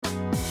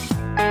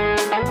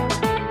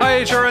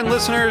HRN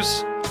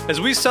listeners.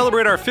 As we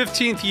celebrate our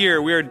 15th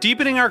year, we are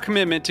deepening our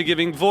commitment to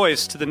giving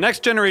voice to the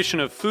next generation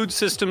of food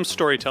systems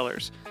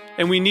storytellers,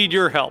 and we need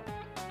your help.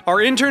 Our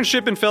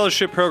internship and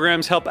fellowship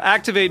programs help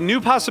activate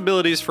new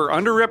possibilities for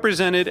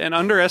underrepresented and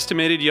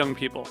underestimated young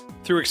people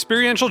through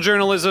experiential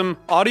journalism,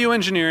 audio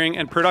engineering,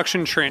 and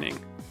production training.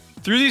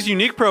 Through these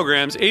unique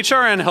programs,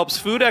 HRN helps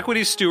food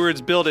equity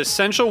stewards build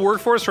essential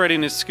workforce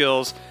readiness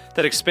skills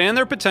that expand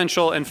their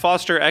potential and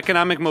foster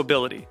economic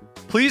mobility.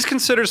 Please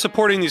consider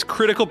supporting these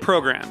critical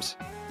programs.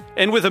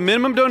 And with a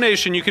minimum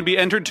donation, you can be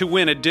entered to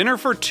win a dinner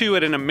for two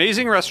at an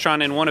amazing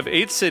restaurant in one of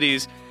 8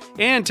 cities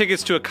and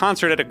tickets to a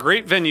concert at a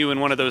great venue in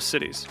one of those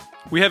cities.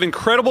 We have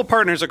incredible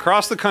partners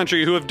across the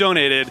country who have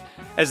donated,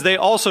 as they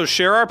also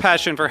share our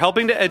passion for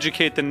helping to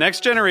educate the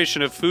next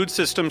generation of food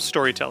systems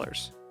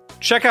storytellers.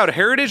 Check out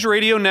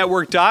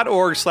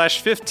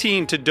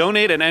heritageradionetwork.org/15 to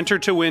donate and enter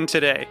to win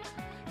today.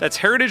 That's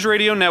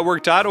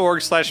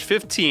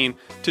heritageradionetwork.org/15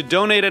 to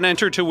donate and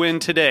enter to win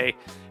today.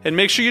 And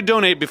make sure you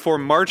donate before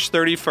March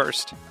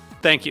 31st.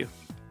 Thank you.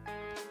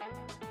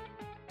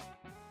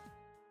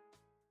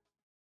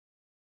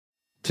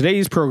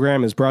 Today's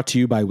program is brought to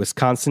you by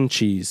Wisconsin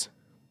Cheese.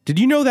 Did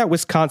you know that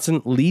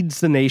Wisconsin leads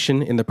the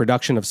nation in the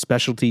production of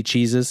specialty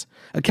cheeses,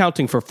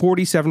 accounting for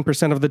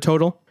 47% of the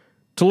total?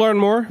 To learn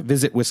more,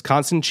 visit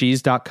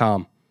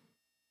wisconsincheese.com.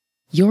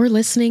 You're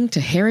listening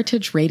to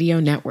Heritage Radio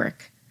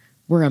Network.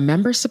 We're a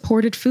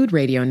member-supported food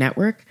radio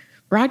network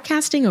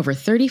broadcasting over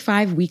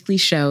 35 weekly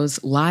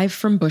shows live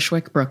from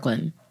Bushwick,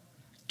 Brooklyn.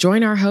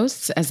 Join our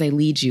hosts as they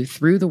lead you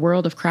through the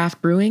world of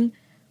craft brewing,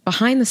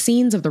 behind the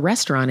scenes of the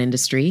restaurant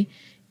industry,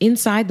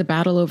 inside the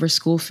battle over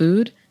school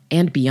food,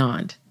 and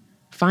beyond.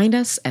 Find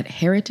us at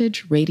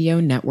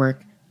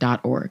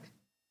heritageradionetwork.org.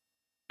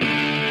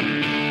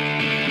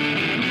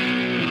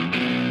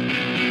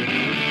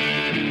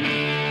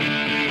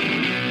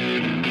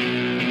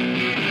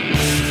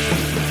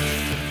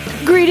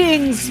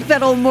 Greetings,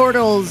 fellow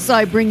mortals.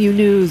 I bring you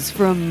news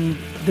from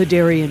the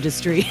dairy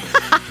industry.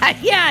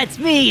 Yeah, it's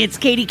me. It's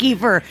Katie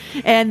Kiefer.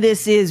 And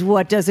this is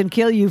What Doesn't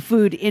Kill You,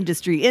 Food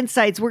Industry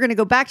Insights. We're going to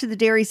go back to the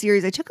dairy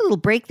series. I took a little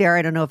break there.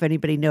 I don't know if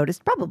anybody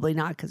noticed. Probably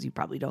not, because you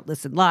probably don't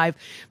listen live.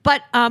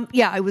 But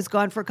I was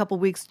gone for a couple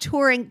weeks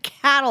touring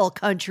cattle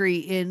country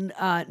in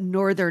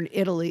northern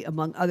Italy,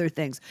 among other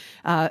things,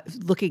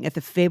 looking at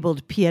the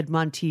fabled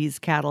Piedmontese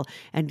cattle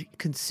and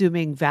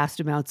consuming vast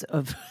amounts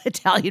of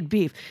Italian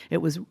beef. It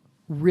was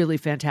really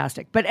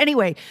fantastic. But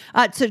anyway,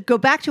 to go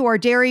back to our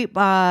dairy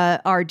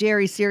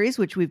series,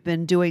 which we've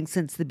been doing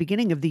since the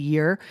beginning of the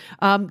year.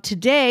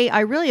 Today, I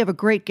really have a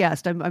great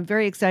guest. I'm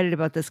very excited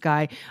about this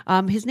guy.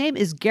 His name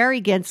is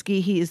Gary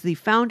Genske. He is the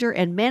founder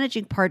and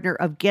managing partner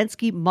of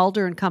Genske,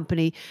 Mulder and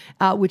Company,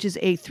 which is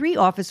a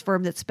 3-office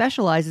firm that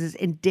specializes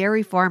in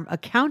dairy farm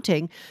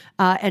accounting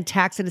and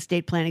tax and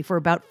estate planning for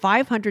about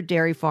 500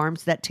 dairy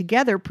farms that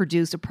together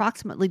produce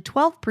approximately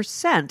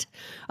 12%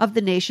 of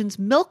the nation's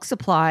milk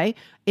supply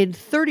in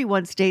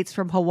 31 states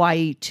from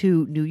Hawaii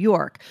to New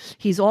York.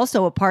 He's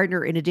also a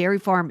partner in a dairy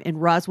farm in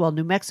Roswell,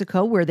 New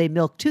Mexico, where they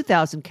milk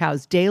 2,000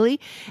 cows daily,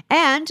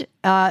 and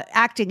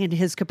acting in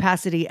his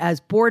capacity as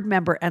board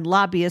member and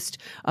lobbyist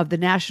of the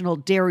National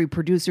Dairy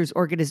Producers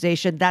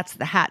Organization. That's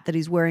the hat that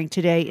he's wearing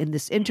today in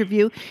this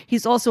interview.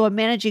 He's also a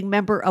managing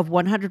member of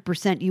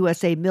 100%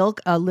 USA Milk,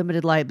 a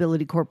limited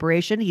liability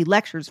corporation. He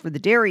lectures for the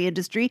dairy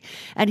industry,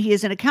 and he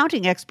is an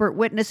accounting expert,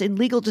 witness in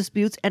legal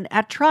disputes and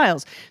at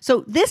trials.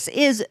 So this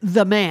is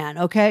the man,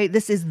 okay?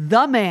 This is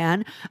the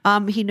man.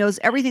 He knows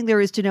everything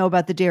there is to know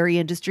about the dairy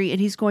industry,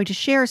 and he's going to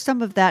share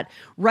some of that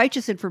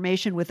righteous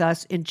information with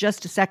us in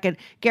just a second.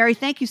 Gary,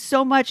 thank you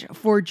so much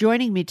for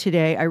joining me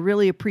today. I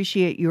really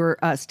appreciate your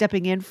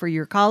stepping in for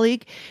your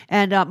colleague,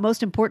 and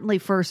most importantly,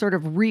 for sort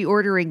of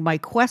reordering my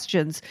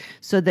questions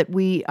so that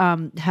we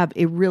have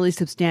a really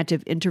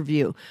substantive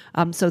interview.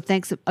 So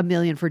thanks a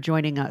million for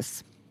joining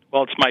us.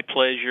 Well, it's my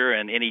pleasure,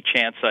 and any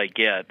chance I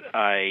get,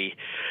 I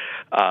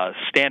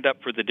stand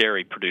up for the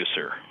dairy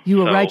producer.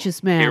 You a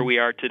righteous man. Here we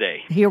are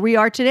today.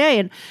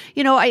 And,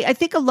 I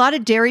think a lot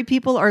of dairy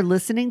people are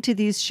listening to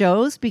these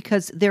shows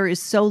because there is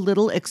so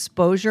little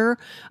exposure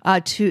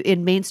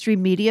in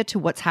mainstream media to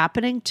what's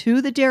happening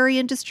to the dairy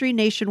industry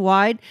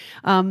nationwide.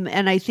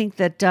 And I think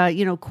that,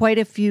 quite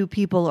a few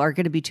people are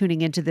going to be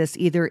tuning into this,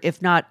 either,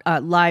 if not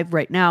live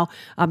right now,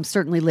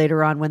 certainly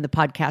later on when the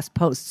podcast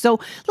posts. So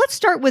let's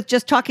start with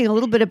just talking a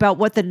little bit about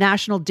what the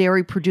National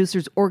Dairy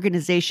Producers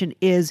Organization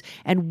is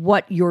and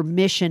what your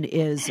mission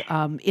is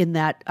in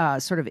that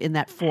in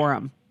that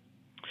forum.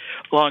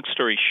 Long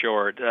story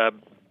short,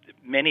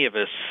 many of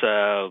us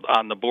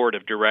on the board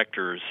of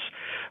directors,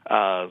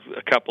 a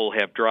couple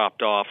have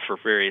dropped off for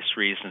various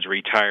reasons,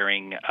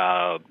 retiring.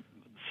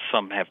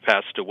 Some have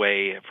passed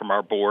away from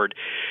our board,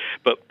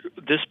 but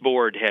this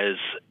board has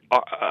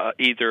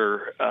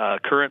either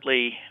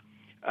currently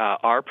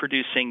are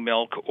producing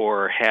milk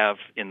or have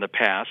in the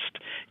past.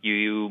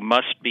 You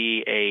must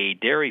be a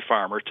dairy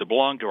farmer to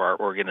belong to our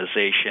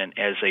organization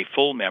as a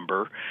full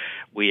member.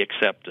 We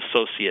accept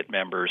associate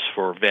members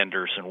for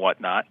vendors and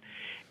whatnot.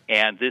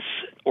 And this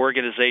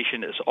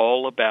organization is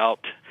all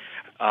about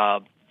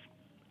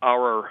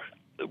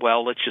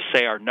let's just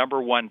say our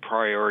number one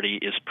priority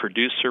is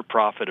producer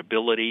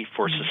profitability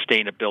for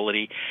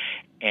sustainability,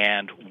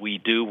 and we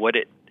do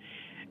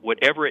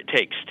whatever it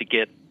takes to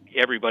get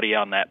everybody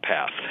on that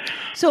path.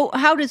 So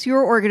how does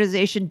your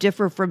organization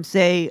differ from,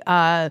 say,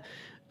 the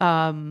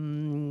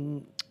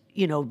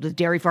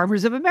Dairy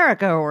Farmers of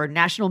America or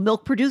National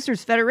Milk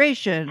Producers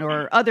Federation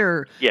or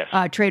other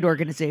trade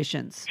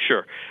organizations?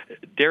 Sure.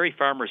 Dairy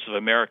Farmers of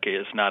America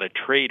is not a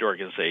trade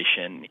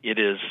organization. It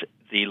is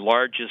the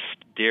largest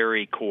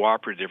dairy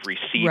cooperative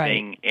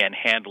receiving and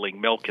handling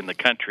milk in the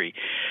country.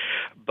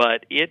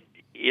 But it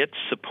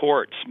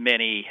supports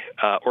many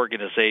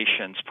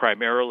organizations,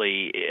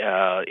 primarily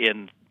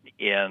in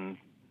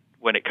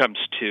when it comes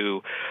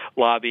to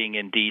lobbying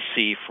in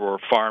D.C. for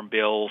farm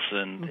bills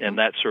and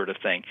that sort of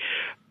thing.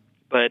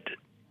 But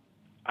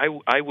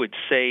I would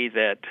say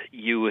that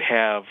you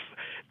have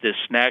this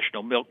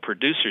National Milk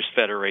Producers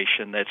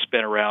Federation that's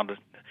been around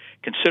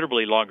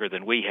considerably longer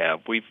than we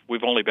have.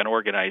 We've only been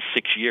organized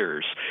 6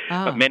 years,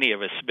 but many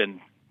of us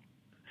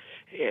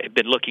have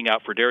been looking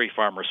out for dairy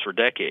farmers for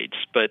decades.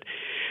 But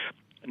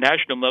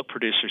National Milk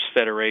Producers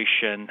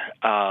Federation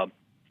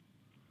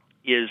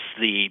is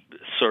the,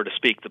 so to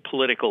speak, the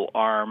political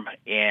arm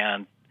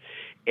and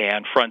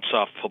fronts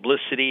off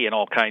publicity and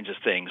all kinds of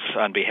things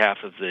on behalf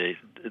of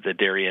the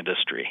dairy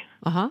industry.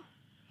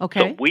 Okay.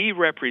 So we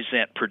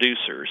represent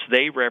producers.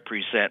 They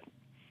represent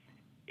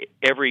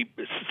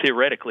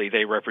theoretically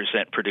they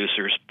represent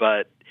producers,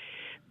 but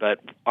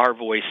our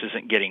voice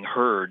isn't getting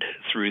heard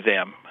through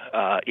them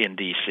in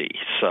D.C.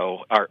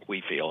 So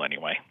we feel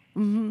anyway.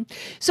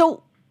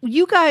 So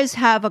you guys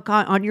have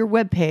on your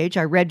webpage,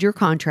 I read your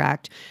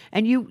contract,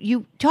 and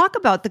you talk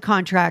about the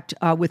contract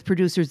with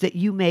producers that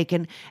you make,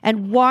 and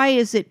why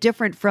is it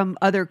different from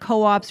other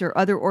co-ops or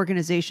other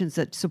organizations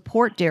that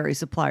support dairy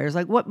suppliers?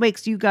 Like, what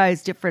makes you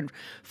guys different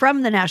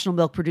from the National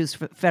Milk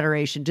Producers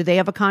Federation? Do they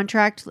have a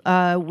contract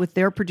with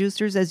their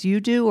producers as you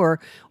do, or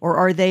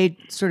are they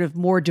sort of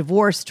more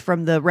divorced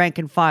from the rank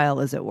and file,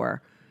 as it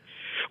were?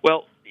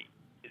 Well,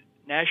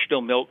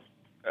 National Milk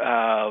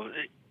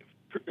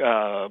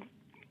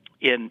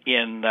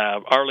in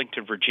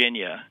Arlington,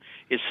 Virginia,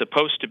 is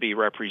supposed to be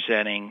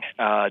representing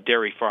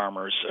dairy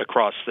farmers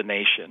across the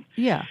nation.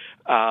 Yeah.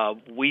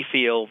 We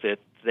feel that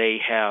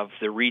they have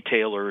the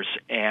retailers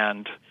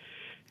and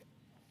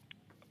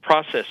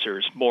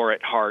processors more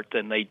at heart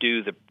than they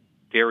do the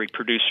dairy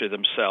producer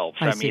themselves.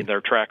 I mean,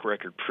 their track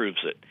record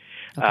proves it.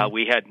 Okay.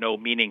 We had no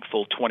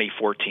meaningful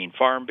 2014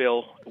 Farm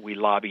Bill. We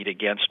lobbied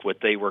against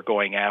what they were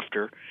going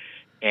after.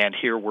 And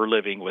here we're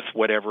living with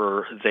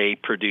whatever they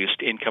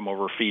produced, income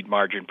over feed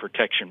margin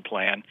protection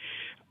plan.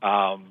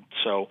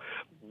 So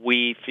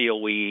we feel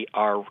we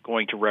are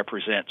going to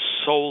represent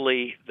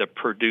solely the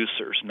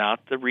producers,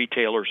 not the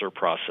retailers or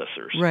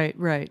processors.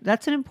 Right.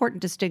 That's an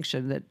important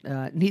distinction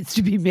that needs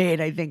to be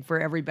made, I think, for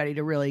everybody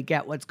to really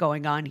get what's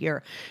going on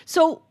here.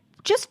 So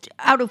just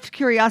out of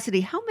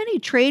curiosity, how many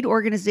trade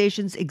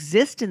organizations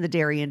exist in the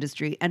dairy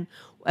industry, and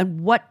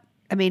what?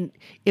 I mean,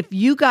 if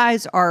you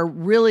guys are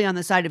really on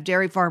the side of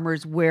dairy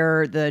farmers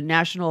where the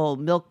National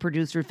Milk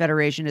Producer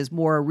Federation is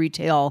more a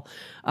retail,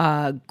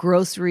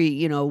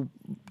 grocery,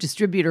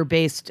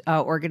 distributor-based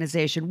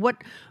organization,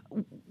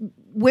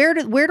 where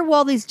do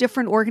all these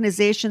different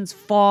organizations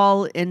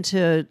fall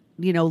into,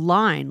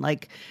 line?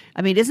 Like,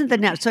 I mean,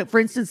 so for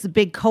instance, the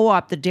big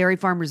co-op, the Dairy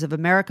Farmers of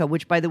America,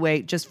 which, by the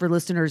way, just for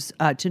listeners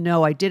to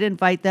know, I did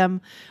invite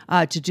them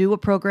to do a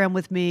program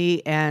with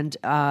me, and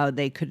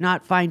they could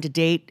not find a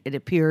date. It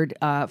appeared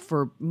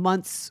for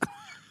months.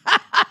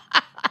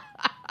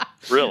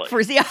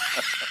 Really?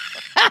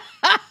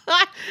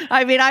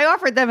 I mean, I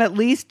offered them at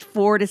least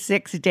 4 to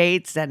 6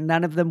 dates, and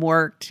none of them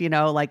worked,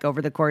 like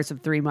over the course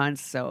of 3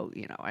 months. So,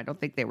 I don't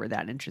think they were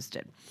that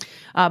interested.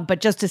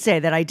 But just to say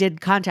that I did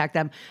contact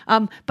them.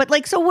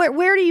 So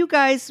where do you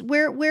guys,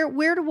 where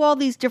do all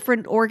these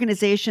different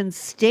organizations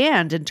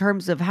stand in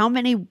terms of how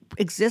many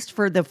exist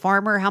for the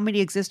farmer, how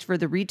many exist for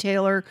the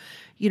retailer?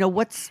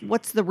 What's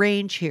the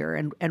range here,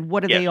 and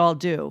what do they all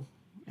do?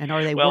 And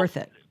are they worth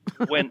it?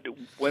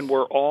 when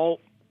we're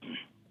all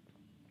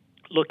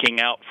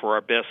looking out for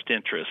our best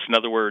interests. In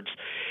other words,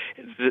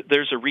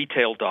 there's a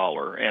retail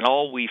dollar, and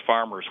all we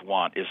farmers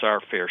want is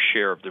our fair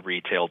share of the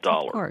retail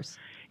dollar. Of course.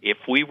 If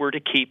we were to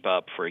keep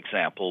up, for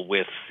example,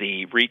 with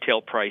the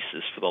retail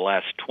prices for the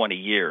last 20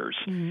 years,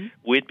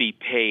 we'd be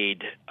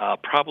paid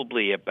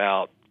probably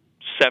about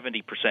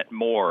 70%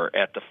 more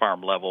at the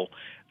farm level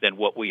than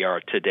what we are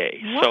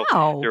today. Wow.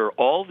 So there are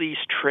all these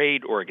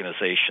trade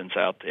organizations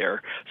out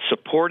there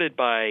supported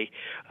by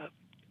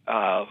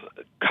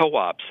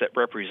co-ops that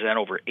represent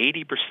over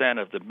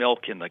 80% of the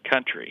milk in the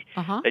country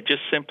that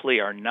just simply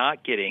are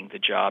not getting the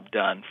job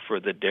done for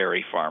the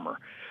dairy farmer.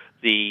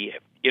 The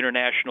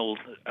International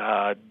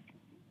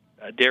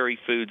Dairy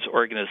Foods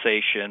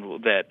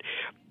Organization, that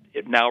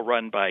is now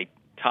run by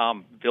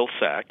Tom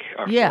Vilsack,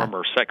 our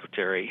former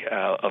Secretary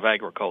of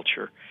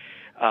Agriculture,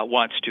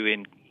 wants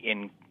to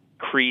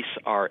increase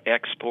our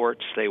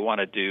exports. They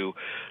want to do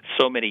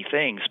so many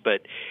things,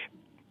 but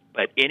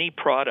But any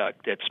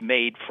product that's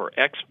made for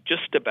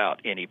just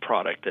about any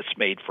product that's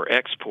made for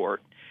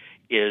export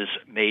is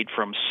made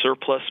from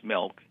surplus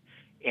milk,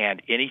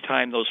 and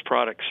anytime those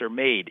products are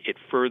made, it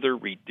further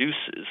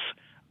reduces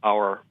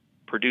our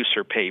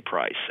producer pay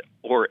price,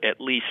 or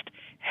at least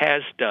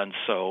has done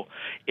so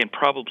in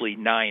probably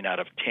 9 out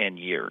of 10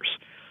 years.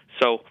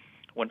 So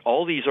when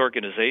all these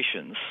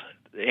organizations,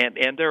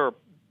 and there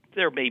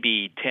may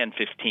be 10,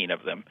 15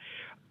 of them,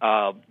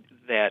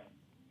 that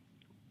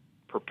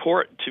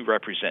purport to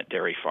represent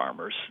dairy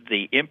farmers,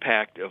 the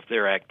impact of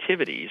their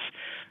activities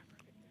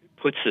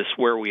puts us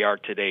where we are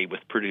today with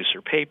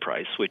producer pay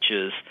price, which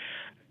is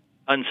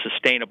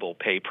unsustainable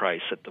pay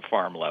price at the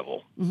farm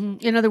level. Mm-hmm.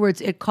 In other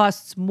words, it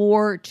costs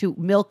more to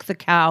milk the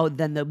cow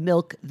than the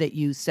milk that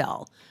you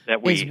sell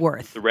is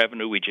worth. The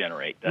revenue we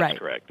generate. That's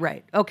correct.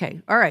 Right. Okay.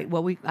 All right.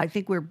 Well, I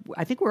think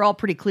we're all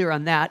pretty clear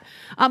on that.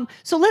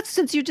 So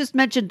since you just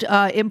mentioned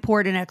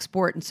import and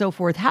export and so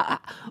forth,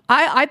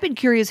 I've been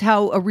curious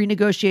how a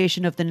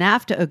renegotiation of the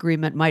NAFTA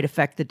agreement might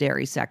affect the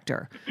dairy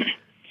sector.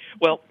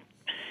 Well,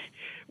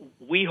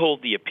 we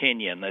hold the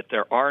opinion that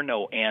there are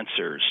no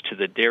answers to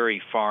the dairy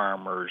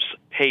farmers'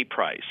 pay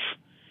price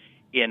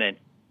in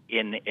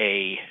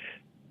a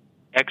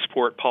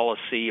export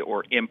policy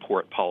or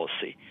import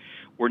policy.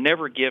 We're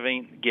never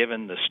given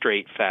the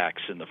straight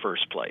facts in the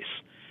first place.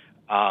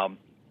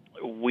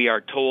 We are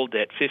told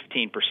that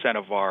 15%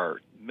 of our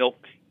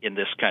milk in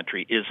this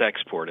country is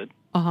exported.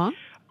 Uh-huh.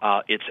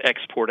 It's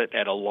exported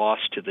at a loss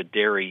to the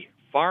dairy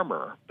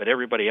farmer, but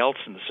everybody else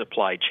in the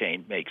supply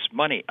chain makes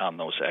money on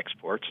those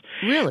exports.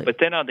 Really? But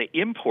then on the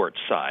import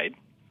side,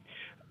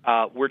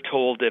 we're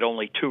told that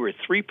only 2 or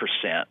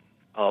 3%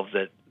 of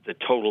the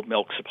total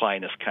milk supply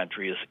in this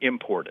country is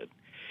imported.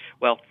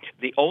 Well,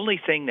 the only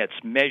thing that's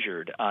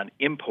measured on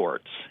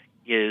imports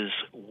is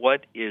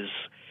what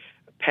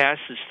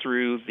passes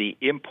through the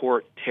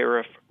import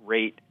tariff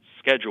rate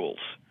schedules.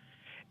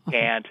 Uh-huh.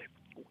 And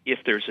if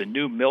there's a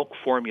new milk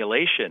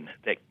formulation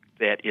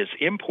that is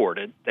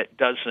imported that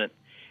doesn't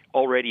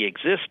already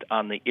exist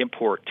on the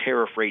import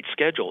tariff rate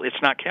schedule,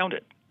 it's not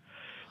counted.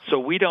 So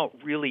we don't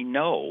really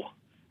know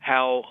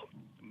how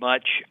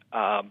much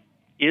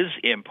is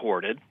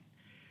imported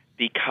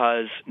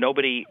because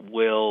nobody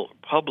will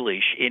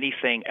publish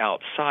anything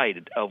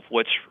outside of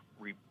what's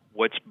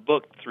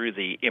booked through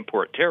the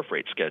import tariff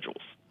rate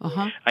schedules.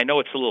 Uh-huh. I know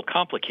it's a little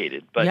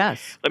complicated, but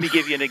yes. Let me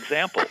give you an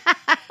example.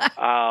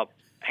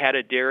 Had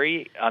a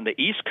dairy on the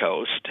East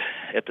Coast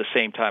at the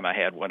same time I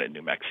had one in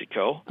New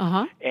Mexico.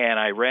 Uh-huh. And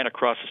I ran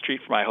across the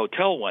street from my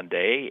hotel one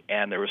day,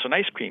 and there was an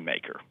ice cream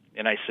maker.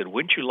 And I said,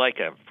 wouldn't you like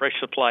a fresh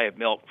supply of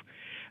milk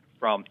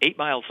from 8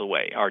 miles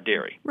away, our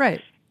dairy?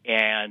 Right.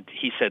 And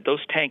he said,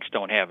 those tanks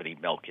don't have any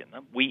milk in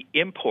them. We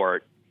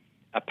import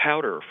a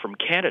powder from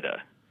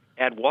Canada,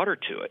 add water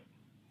to it.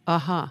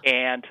 Uh-huh.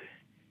 And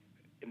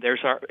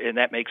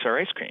that makes our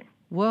ice cream.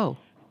 Whoa.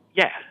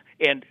 Yeah.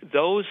 And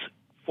those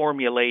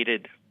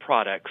formulated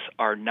products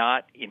are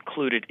not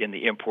included in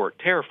the import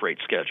tariff rate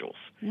schedules.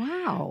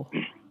 Wow.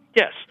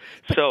 Yes.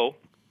 So,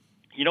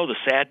 you know the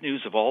sad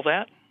news of all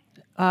that?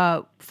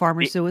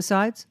 Farmer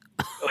suicides?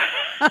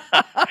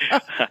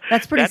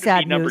 That's pretty sad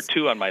That'd be number news.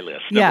 2 on my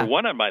list. Yeah. Number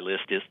 1 on my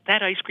list is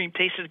that ice cream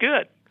tasted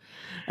good.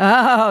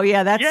 Oh,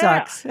 yeah, that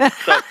sucks.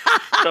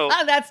 So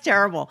that's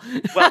terrible.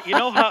 Well,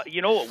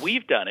 you know what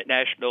we've done at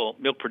National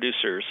Milk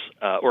Producers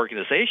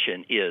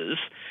Organization is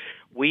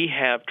we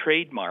have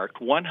trademarked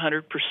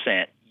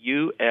 100%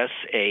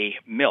 USA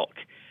milk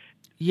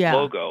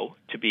logo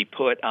to be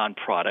put on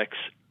products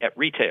at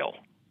retail.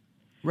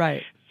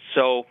 Right.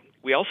 So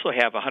we also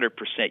have 100%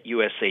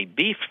 USA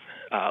beef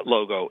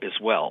logo as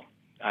well.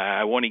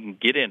 I won't even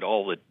get into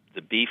all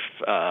the beef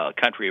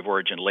country of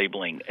origin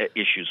labeling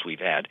issues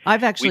we've had.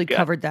 I've actually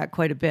covered that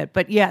quite a bit.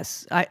 But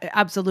yes,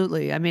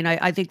 absolutely. I mean,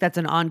 I think that's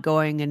an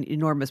ongoing and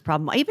enormous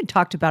problem. I even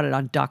talked about it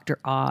on Dr.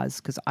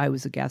 Oz because I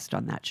was a guest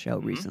on that show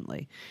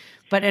recently.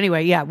 But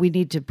anyway, yeah, we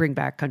need to bring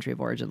back country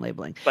of origin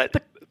labeling. But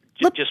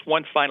just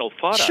one final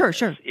thought on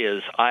this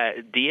is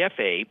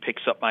DFA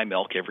picks up my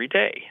milk every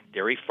day,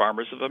 Dairy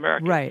Farmers of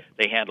America. Right.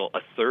 They handle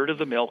 1/3 of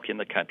the milk in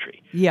the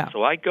country. Yeah.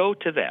 So I go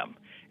to them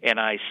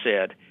and I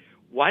said,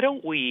 why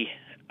don't we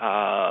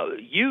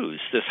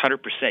use this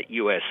 100%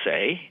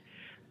 USA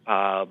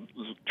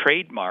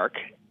trademark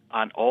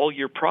on all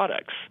your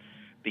products?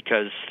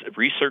 Because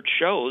research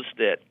shows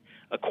that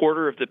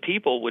 1/4 of the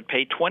people would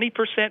pay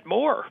 20%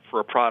 more for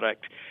a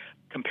product,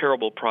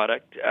 comparable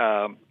product,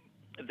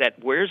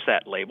 that wears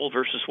that label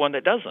versus one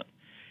that doesn't.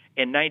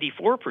 And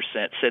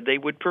 94% said they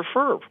would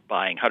prefer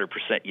buying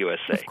 100%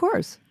 USA. Of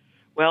course.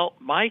 Well,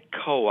 my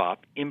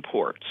co-op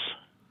imports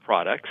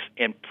products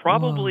and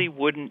probably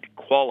wouldn't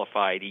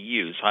qualify to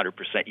use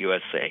 100%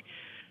 USA.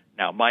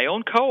 Now, my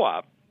own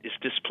co-op is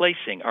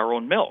displacing our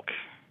own milk.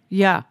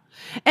 Yeah.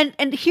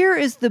 And here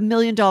is the $1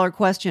 million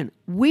question.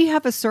 We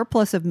have a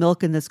surplus of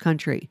milk in this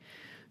country.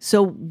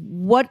 So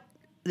what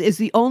is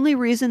the only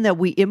reason that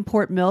we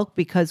import milk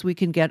because we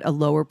can get a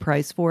lower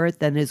price for it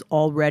than is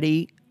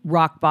already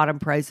rock bottom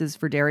prices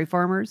for dairy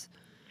farmers?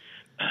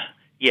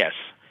 Yes.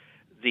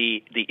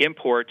 The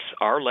imports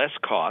are less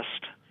cost,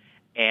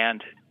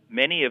 And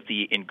many of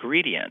the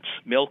ingredients,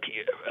 milk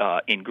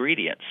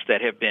ingredients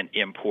that have been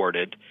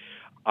imported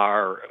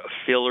are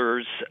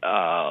fillers,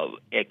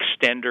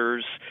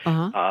 extenders,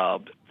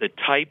 the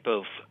type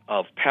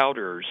of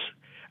powders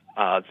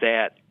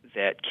that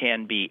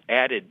can be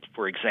added,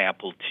 for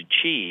example, to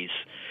cheese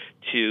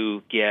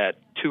to get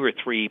 2 or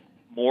 3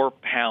 more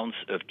pounds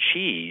of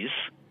cheese,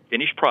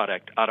 finished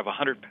product, out of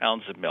 100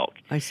 pounds of milk.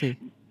 I see.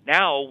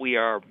 Now we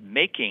are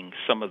making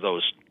some of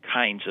those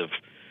kinds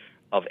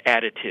of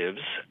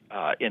additives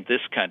in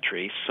this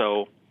country.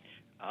 So,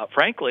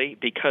 frankly,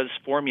 because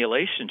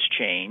formulations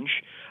change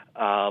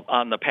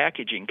on the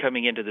packaging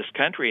coming into this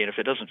country, and if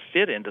it doesn't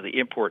fit into the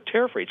import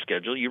tariff rate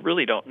schedule, you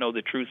really don't know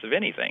the truth of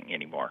anything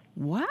anymore.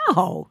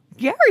 Wow.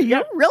 Gary,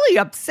 you're really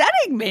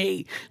upsetting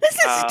me. This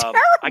is terrible.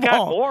 I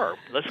got more.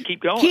 Let's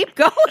keep going. Keep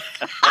going.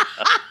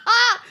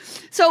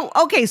 So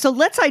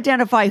let's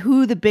identify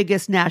who the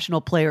biggest national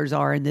players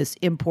are in this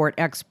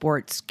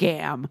import-export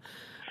scam.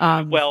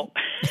 Well,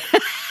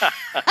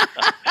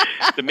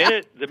 the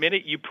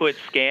minute you put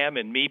scam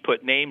and me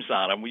put names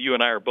on them, you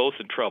and I are both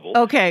in trouble.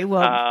 Okay,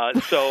 well,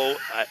 so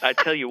I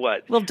tell you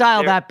what, we'll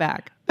dial that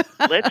back.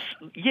 let's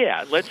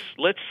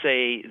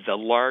say the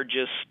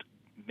largest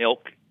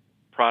milk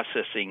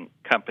processing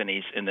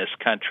companies in this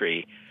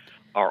country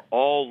are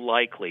all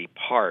likely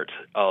part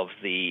of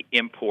the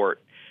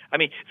import. I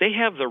mean, they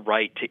have the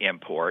right to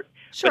import.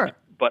 Sure.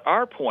 But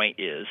our point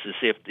is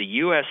if the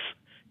U.S.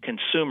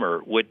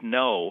 consumer would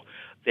know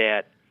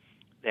that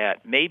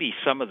maybe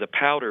some of the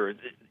powder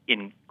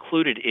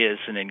included as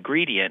an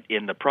ingredient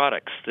in the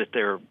products that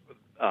they're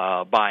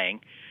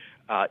buying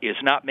is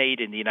not made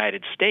in the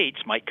United States,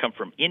 might come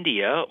from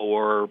India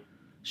or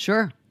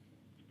sure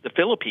the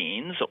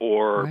Philippines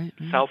or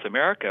South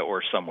America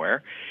or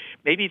somewhere,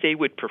 maybe they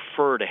would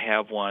prefer to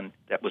have one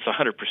that was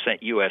 100%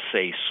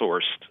 USA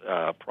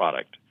sourced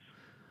product.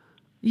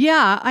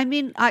 Yeah, I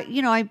mean,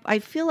 I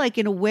feel like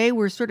in a way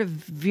we're sort of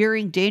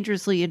veering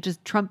dangerously into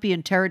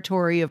Trumpian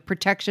territory of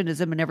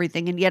protectionism and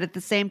everything, and yet at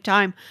the same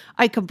time,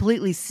 I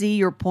completely see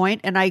your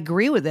point, and I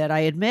agree with it, I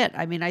admit.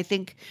 I mean, I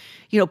think,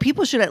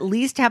 people should at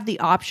least have the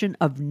option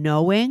of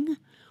knowing,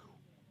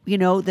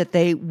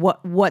 that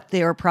what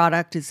their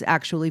product is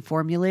actually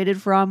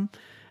formulated from,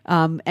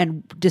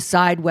 and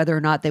decide whether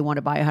or not they want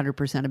to buy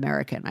 100%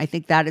 American. I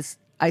think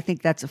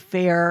that's a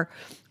fair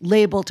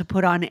label to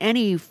put on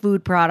any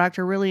food product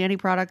or really any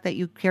product that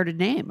you care to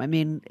name. I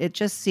mean, it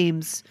just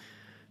seems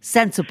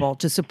sensible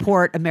to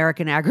support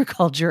American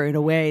agriculture in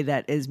a way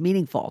that is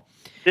meaningful.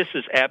 This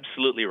is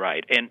absolutely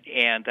right.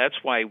 And that's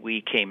why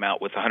we came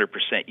out with 100%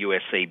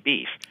 USA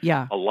beef.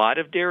 Yeah. A lot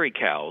of dairy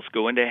cows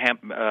go into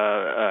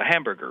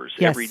hamburgers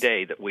every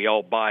day that we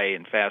all buy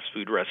in fast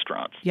food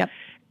restaurants. Yep.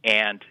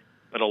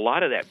 But a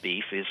lot of that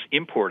beef is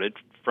imported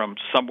from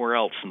somewhere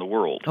else in the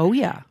world. Oh,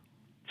 yeah.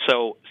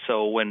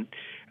 So when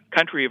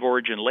country of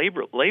origin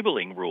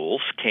labeling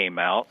rules came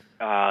out,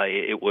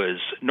 it was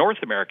North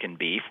American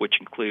beef, which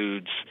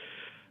includes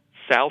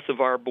south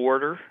of our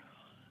border,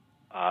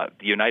 the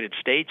United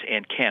States,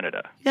 and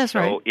Canada. That's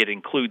right. So it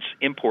includes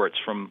imports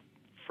from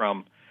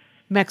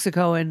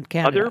Mexico and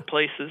Canada. Other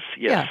places,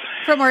 yes. Yeah,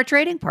 from our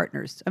trading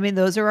partners. I mean,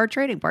 those are our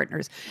trading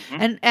partners.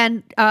 Mm-hmm.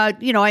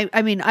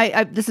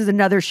 And this is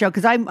another show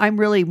because I'm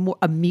really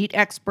a meat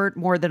expert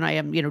more than I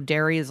am.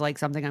 Dairy is like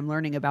something I'm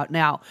learning about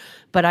now.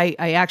 But I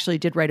actually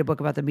did write a book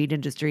about the meat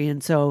industry,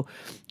 and so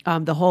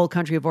the whole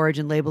country of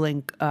origin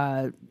labeling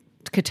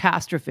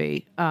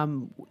catastrophe,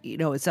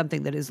 is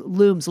something that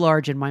looms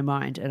large in my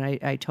mind, and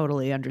I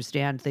totally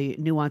understand the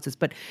nuances.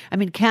 But I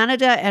mean,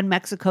 Canada and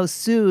Mexico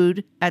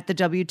sued at the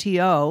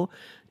WTO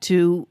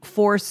to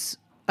force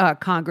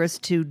Congress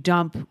to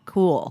dump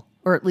coal,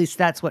 or at least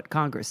that's what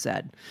Congress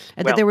said,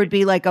 and that there would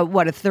be like a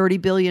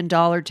 $30 billion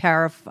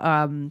tariff,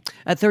 a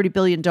 $30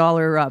 billion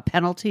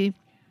penalty,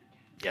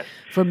 yes,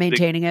 for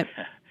maintaining it.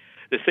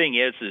 The thing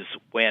is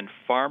when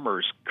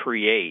farmers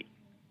create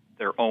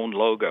their own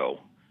logo,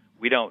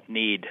 we don't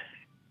need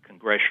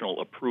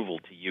congressional approval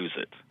to use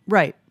it.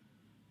 Right.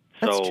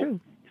 That's true.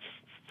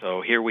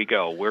 So here we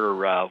go.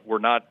 We're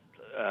not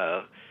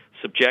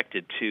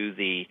subjected to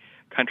the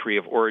country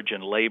of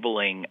origin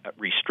labeling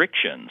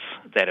restrictions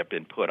that have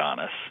been put on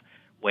us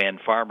when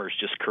farmers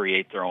just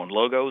create their own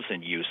logos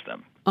and use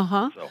them.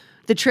 Uh-huh. So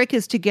the trick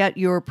is to get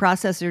your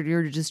processor,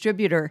 your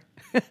distributor.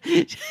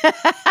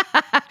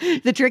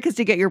 The trick is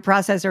to get your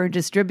processor and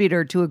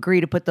distributor to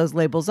agree to put those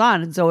labels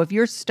on. And so if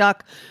you're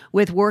stuck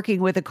with working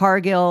with a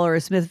Cargill or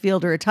a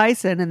Smithfield or a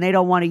Tyson and they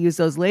don't want to use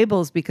those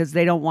labels because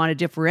they don't want to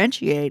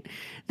differentiate,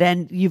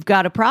 then you've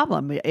got a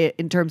problem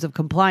in terms of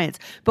compliance.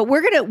 But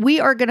we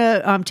are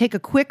gonna take a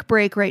quick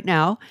break right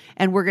now,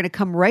 and we're gonna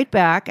come right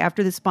back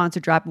after the sponsor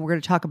drop, and we're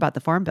gonna talk about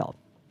the Farm Bill.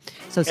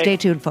 So stay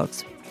tuned,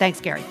 folks.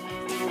 Thanks, Gary.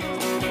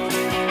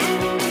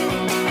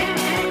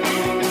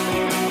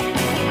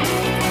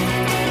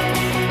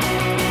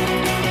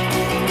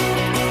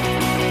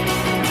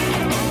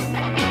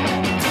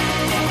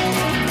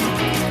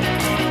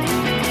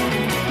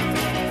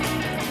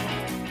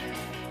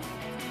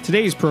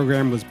 Today's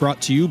program was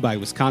brought to you by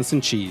Wisconsin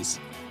Cheese.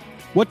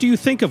 What do you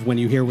think of when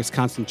you hear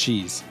Wisconsin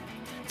cheese?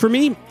 For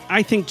me,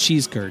 I think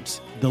cheese curds.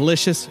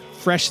 Delicious,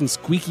 fresh and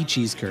squeaky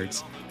cheese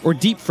curds. Or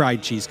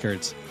deep-fried cheese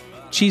curds.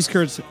 Cheese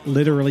curds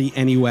literally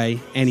any way,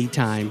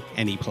 anytime,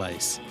 any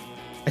place.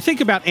 I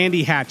think about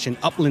Andy Hatch and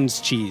Uplands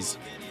Cheese,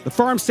 the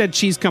farmstead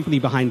cheese company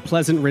behind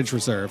Pleasant Ridge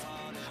Reserve.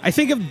 I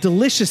think of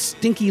delicious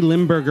stinky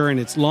Limburger and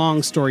its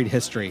long storied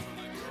history.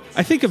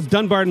 I think of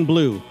Dunbarton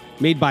Blue,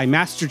 made by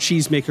master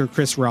cheesemaker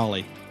Chris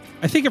Raleigh.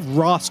 I think of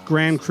Ross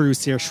Grand Cru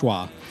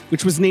Surchoix,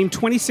 which was named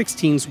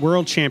 2016's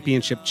World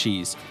Championship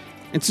cheese,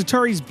 and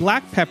Sartori's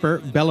Black Pepper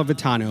Bella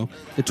Vitano,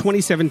 the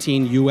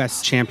 2017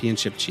 U.S.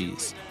 Championship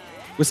cheese.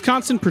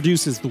 Wisconsin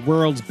produces the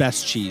world's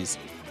best cheese,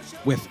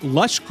 with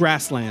lush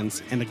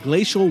grasslands and a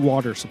glacial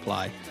water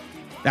supply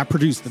that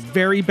produce the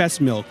very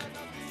best milk.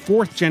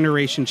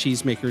 Fourth-generation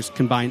cheesemakers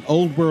combine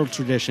old-world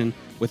tradition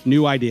with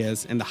new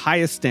ideas and the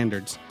highest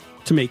standards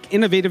to make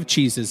innovative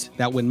cheeses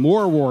that win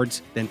more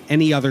awards than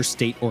any other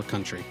state or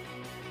country.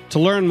 To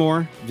learn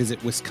more,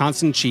 visit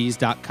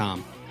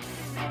wisconsincheese.com.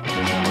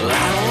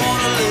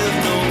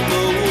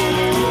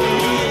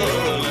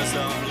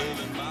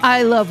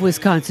 I love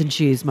Wisconsin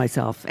cheese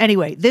myself.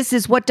 Anyway, this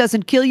is What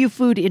Doesn't Kill You,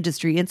 Food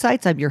Industry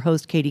Insights. I'm your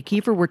host, Katie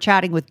Kiefer. We're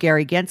chatting with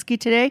Gary Genske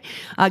today.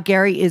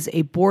 Gary is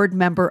a board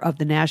member of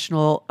the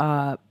National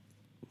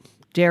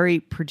Dairy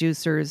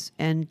Producers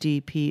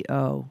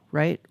NDPO,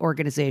 right?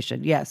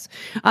 Organization. Yes.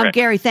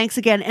 Gary, thanks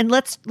again. And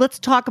let's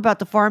talk about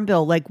the Farm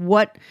Bill. Like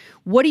what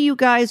do you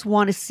guys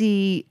want to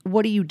see?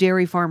 What do you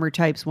dairy farmer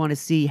types want to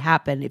see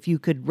happen? If you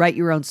could write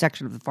your own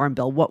section of the Farm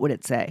Bill, what would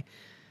it say?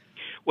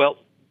 Well,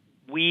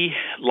 we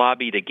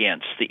lobbied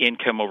against the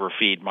Income over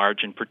Feed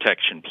Margin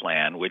Protection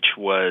Plan, which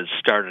was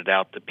started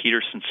out the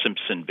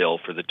Peterson-Simpson bill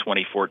for the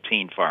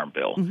 2014 Farm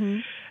Bill. Mm-hmm.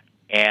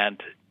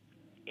 And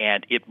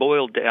it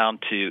boiled down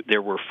to,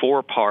 there were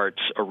 4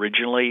 parts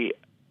originally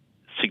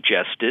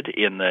suggested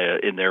in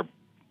their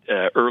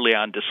early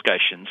on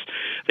discussions.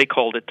 They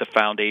called it the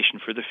Foundation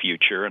for the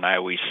Future, and I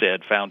always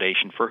said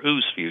Foundation for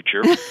whose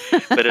future?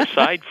 But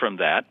aside from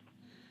that,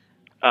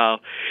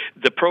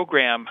 the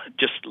program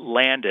just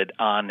landed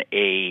on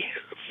a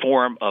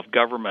form of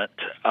government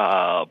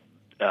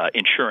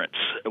insurance,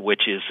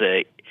 which is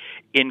a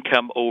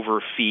income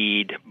over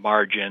feed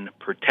margin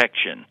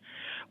protection.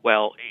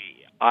 Well,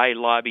 I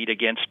lobbied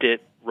against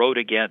it, wrote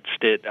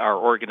against it. Our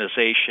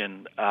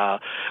organization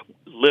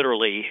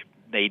literally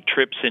made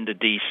trips into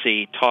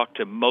D.C., talked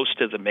to most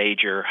of the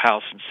major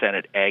House and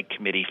Senate Ag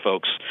Committee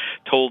folks,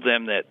 told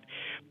them that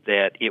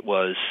it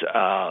was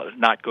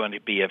not going to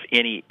be of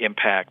any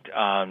impact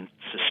on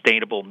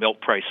sustainable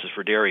milk prices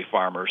for dairy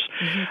farmers.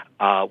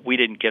 Mm-hmm. We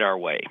didn't get our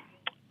way.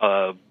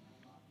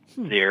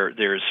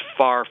 There's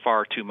far,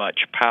 far too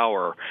much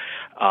power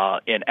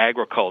in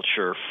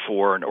agriculture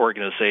for an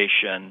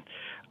organization.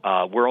 We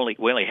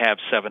only have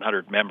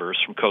 700 members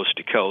from coast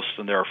to coast,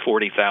 and there are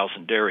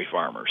 40,000 dairy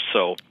farmers.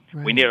 So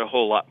we need a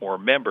whole lot more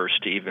members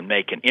to even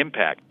make an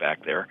impact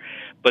back there.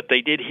 But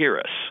they did hear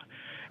us.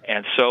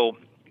 And so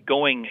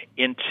going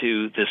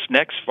into this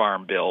next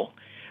Farm Bill,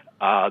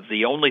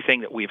 the only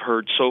thing that we've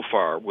heard so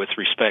far with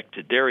respect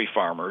to dairy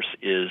farmers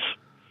is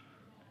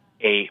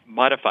a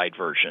modified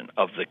version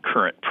of the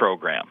current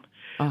program.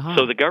 Uh-huh.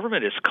 So the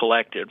government has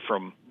collected,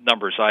 from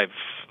numbers I've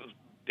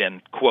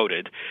been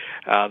quoted,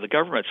 the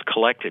government's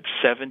collected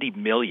 $70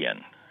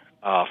 million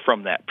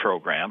from that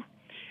program,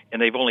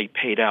 and they've only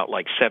paid out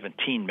like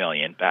 $17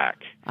 million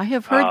back. I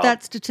have heard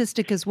that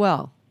statistic as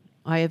well.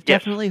 I have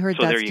definitely heard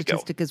that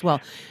statistic as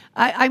well.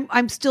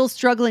 I'm still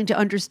struggling to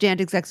understand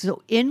exactly.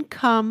 So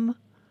income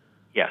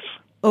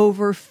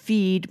over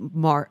feed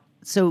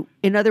So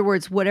in other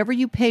words, whatever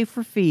you pay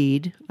for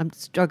feed, I'm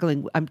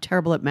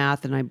terrible at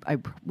math, and I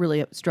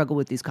really struggle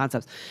with these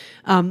concepts.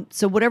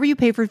 So whatever you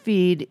pay for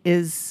feed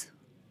is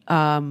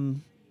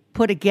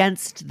put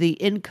against the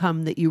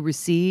income that you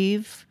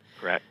receive.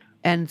 Correct.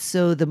 And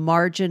so the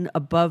margin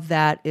above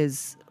that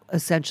is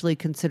essentially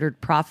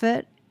considered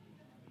profit?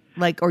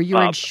 Or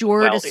you're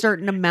insured a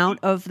certain amount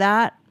of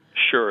that?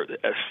 Sure.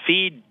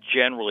 Feed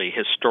generally,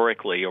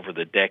 historically, over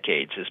the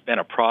decades, has been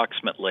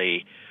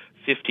approximately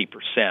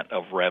 50%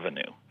 of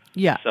revenue.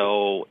 Yeah.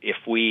 So if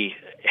we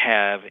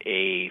have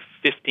a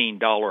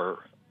 $15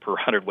 per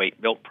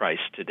hundredweight milk price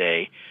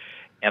today,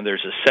 and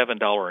there's a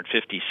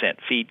 $7.50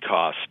 feed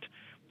cost,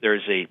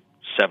 there's a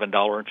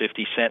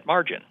 $7.50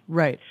 margin.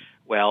 Right.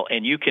 Well,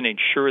 and you can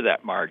insure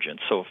that margin.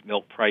 So if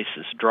milk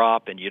prices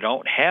drop and you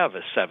don't have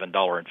a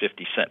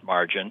 $7.50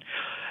 margin,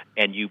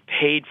 and you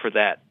paid for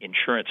that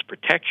insurance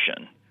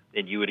protection,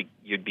 then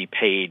you'd be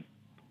paid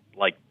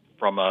like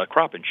from a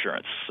crop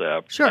insurance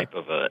type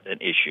of an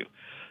issue.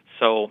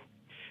 So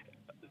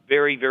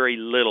very, very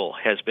little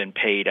has been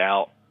paid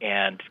out,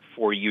 and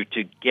for you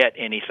to get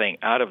anything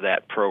out of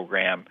that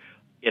program,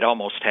 it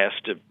almost has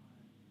to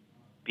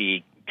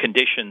be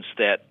conditions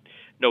that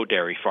no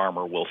dairy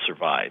farmer will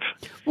survive.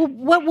 Well,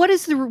 what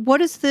is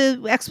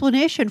the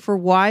explanation for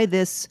why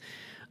this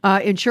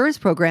insurance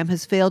program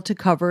has failed to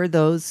cover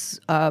those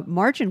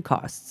margin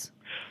costs?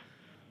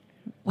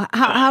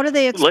 How do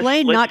they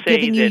explain let's not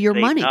giving you your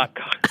money?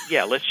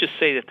 Let's just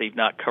say that they've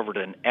not covered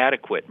an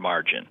adequate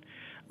margin.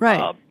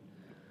 Right.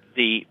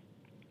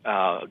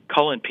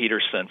 Cullen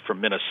Peterson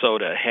from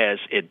Minnesota has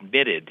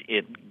admitted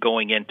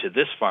going into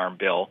this farm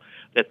bill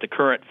that the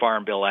current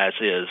farm bill as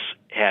is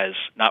has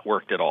not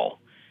worked at all.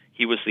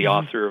 He was the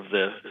author of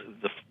the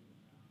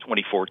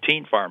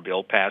 2014 farm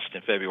bill passed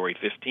in February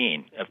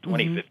 15 of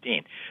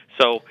 2015.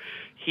 So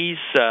he's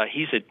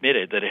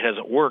admitted that it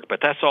hasn't worked, but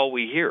that's all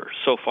we hear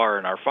so far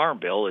in our farm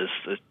bill is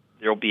that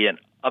there'll be an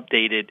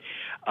updated,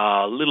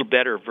 little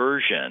better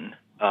version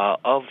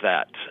of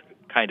that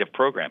kind of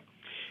program.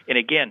 And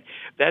again,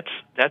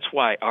 that's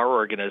why our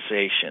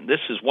organization, this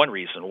is one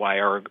reason why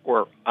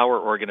our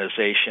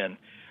organization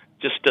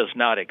just does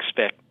not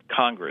expect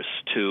Congress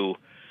to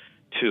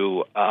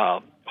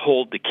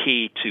hold the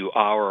key to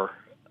our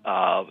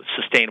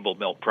sustainable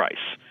milk price.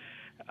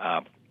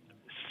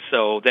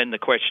 So then the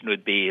question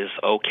would be is,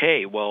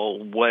 okay, well,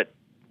 what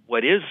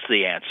is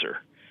the answer?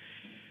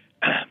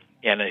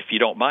 And if you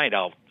don't mind,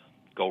 I'll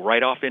go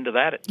right off into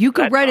that. You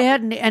go right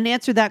ahead and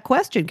answer that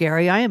question,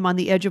 Gary. I am on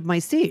the edge of my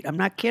seat. I'm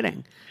not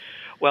kidding.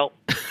 Well,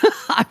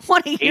 I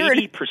want to hear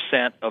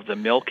 80% of the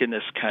milk in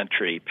this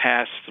country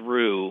pass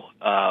through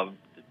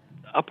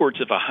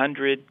upwards of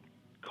 100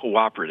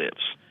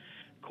 cooperatives.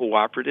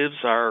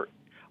 Cooperatives are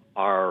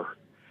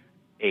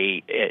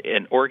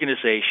an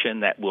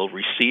organization that will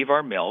receive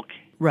our milk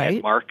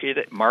and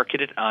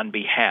market it on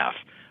behalf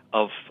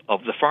of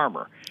the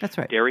farmer. That's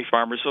right. Dairy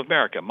Farmers of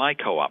America, my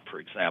co-op, for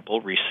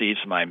example, receives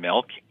my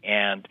milk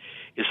and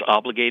is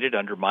obligated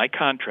under my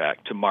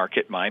contract to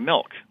market my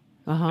milk.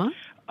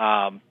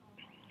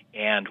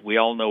 And we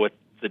all know what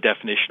the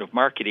definition of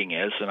marketing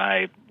is, and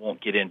I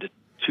won't get into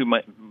too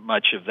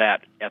much of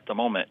that at the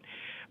moment.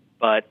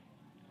 But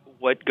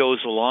what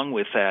goes along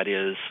with that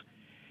is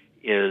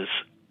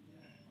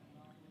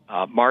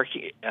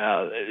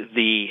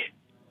the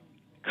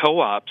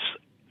co-ops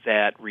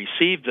that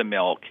receive the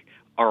milk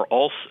are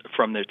also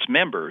from its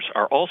members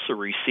are also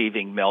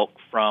receiving milk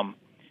from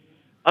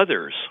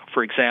others.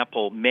 For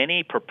example,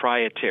 many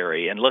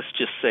proprietary, and let's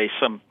just say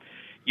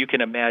you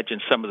can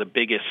imagine some of the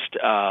biggest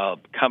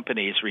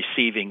companies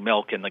receiving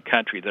milk in the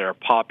country that are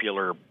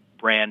popular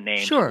brand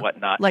names and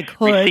whatnot, like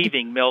Hood.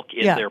 Receiving milk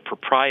in their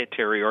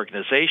proprietary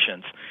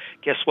organizations.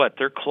 Guess what?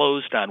 They're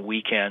closed on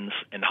weekends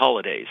and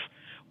holidays.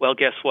 Well,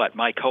 guess what?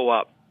 My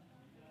co-op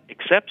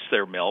accepts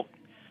their milk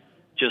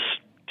just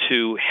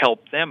to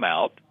help them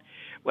out.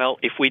 Well,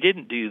 if we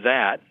didn't do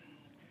that,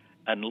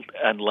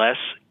 unless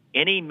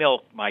any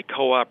milk my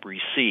co-op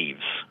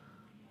receives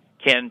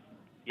can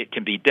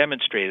be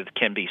demonstrated,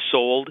 can be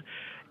sold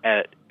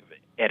at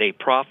a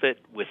profit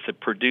with the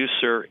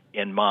producer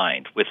in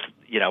mind, with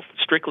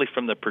strictly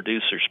from the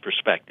producer's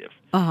perspective.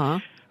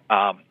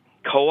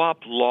 Co-op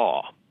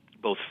law,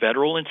 both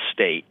federal and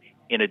state,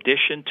 in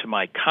addition to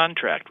my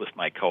contract with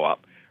my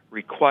co-op,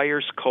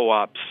 requires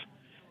co-ops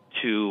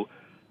to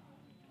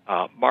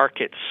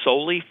market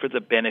solely for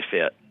the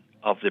benefit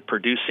of the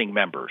producing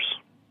members.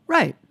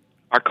 Right.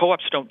 Our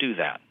co-ops don't do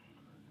that.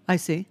 I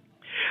see.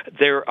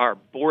 There are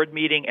board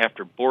meeting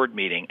after board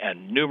meeting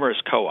and numerous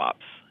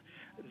co-ops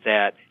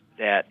that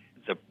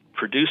the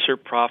producer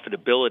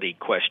profitability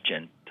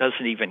question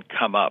doesn't even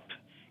come up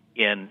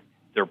in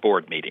their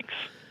board meetings.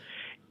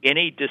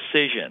 Any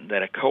decision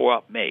that a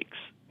co-op makes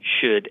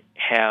should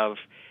have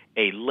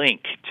a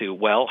link to,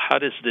 well, how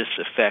does this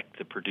affect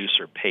the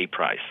producer pay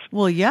price?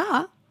 Well,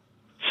 yeah.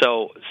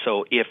 So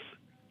if,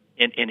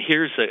 and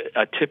here's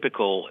a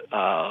typical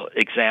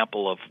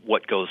example of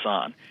what goes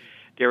on.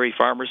 Dairy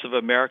Farmers of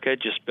America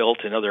just built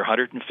another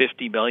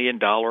 $150 million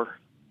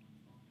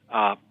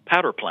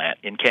powder plant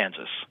in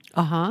Kansas.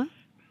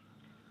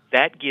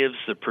 That gives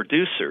the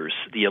producers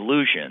the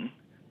illusion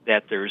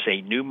that there's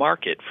a new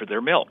market for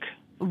their milk.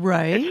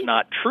 Right. It's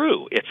not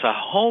true. It's a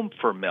home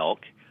for milk.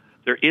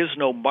 There is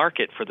no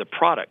market for the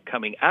product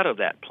coming out of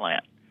that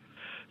plant.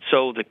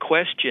 So the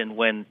question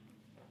when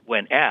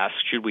asked,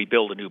 should we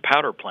build a new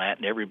powder plant,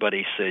 and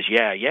everybody says,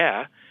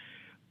 yeah,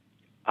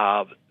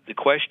 the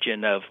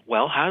question of,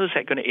 well, how is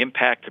that going to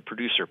impact the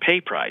producer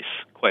pay price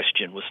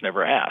question was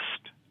never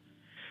asked.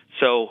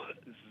 So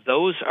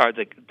those are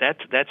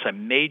that's a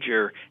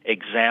major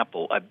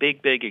example, a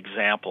big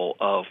example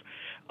of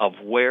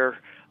where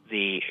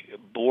the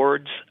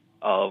boards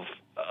of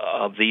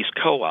these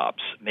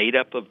co-ops made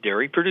up of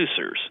dairy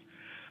producers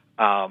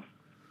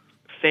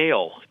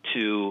fail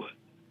to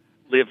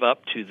live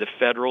up to the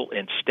federal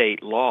and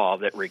state law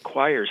that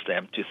requires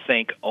them to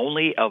think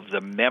only of the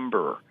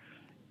member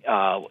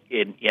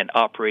in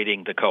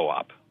operating the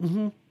co-op.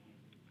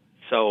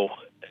 So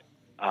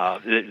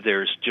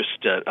there's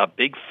just a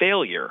big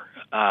failure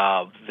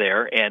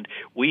there, and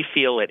we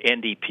feel at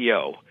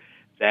NDPO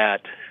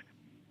that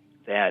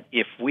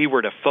if we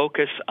were to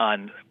focus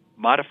on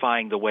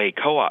modifying the way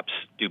co-ops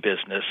do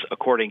business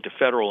according to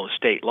federal and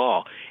state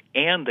law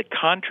and the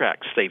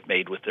contracts they've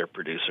made with their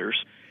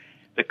producers,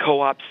 the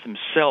co-ops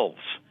themselves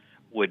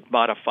would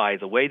modify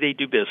the way they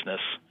do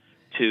business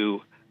to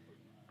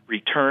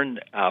return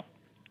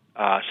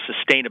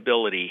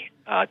sustainability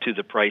to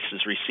the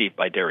prices received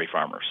by dairy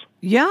farmers.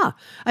 Yeah.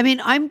 I mean,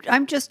 I'm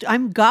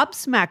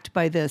gobsmacked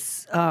by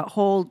this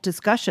whole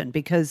discussion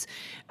because,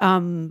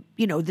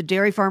 the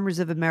Dairy Farmers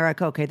of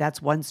America, okay,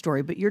 that's one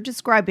story, but you're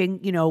describing,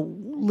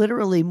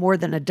 literally more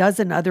than a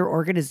dozen other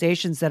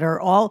organizations that are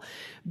all,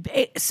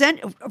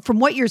 from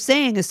what you're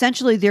saying,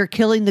 essentially they're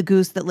killing the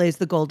goose that lays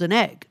the golden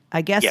egg.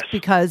 I guess Yes.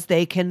 because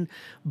they can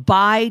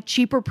buy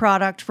cheaper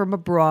product from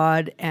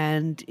abroad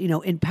and,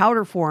 in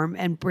powder form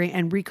and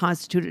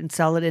reconstitute it and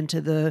sell it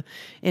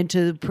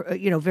into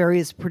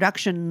various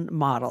production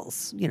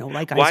models,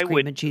 like ice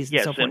cream and cheese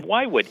and so forth. And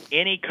why would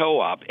any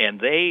co-op,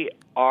 and they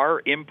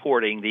are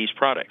importing these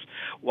products,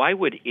 why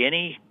would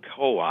any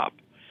co-op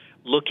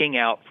looking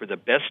out for the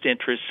best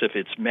interests of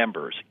its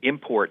members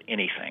import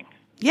anything?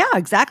 Yeah,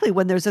 exactly.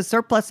 When there's a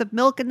surplus of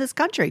milk in this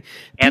country.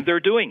 And they're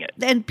doing it.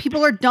 And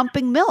people are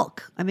dumping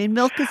milk. I mean,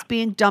 milk is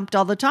being dumped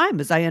all the time,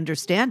 as I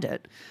understand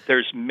it.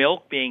 There's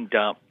milk being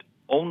dumped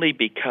only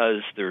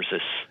because there's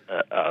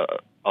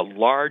a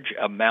large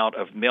amount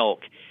of milk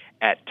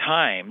at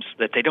times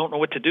that they don't know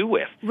what to do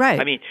with. Right.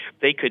 I mean,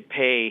 they could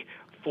pay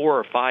 $4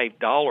 or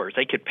 $5.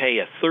 They could pay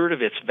a third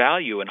of its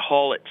value and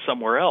haul it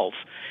somewhere else.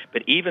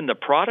 But even the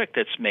product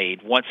that's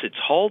made, once it's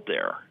hauled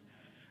there,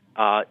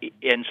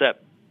 ends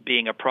up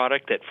being a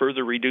product that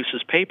further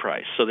reduces pay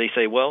price. So they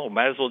say, well,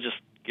 might as well just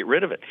get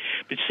rid of it.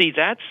 But see,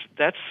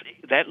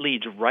 that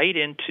leads right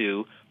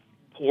into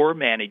poor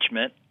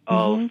management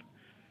of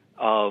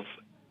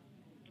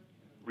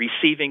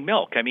receiving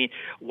milk. I mean,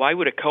 why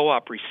would a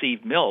co-op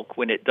receive milk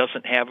when it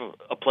doesn't have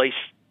a place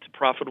to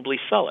profitably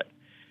sell it?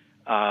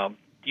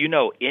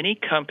 Any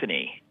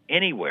company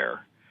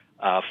anywhere,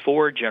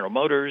 Ford, General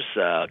Motors,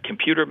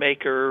 computer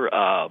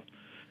maker,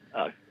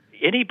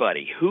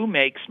 anybody who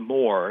makes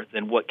more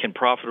than what can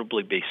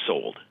profitably be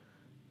sold.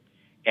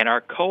 And our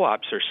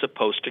co-ops are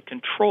supposed to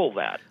control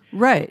that.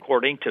 Right.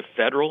 According to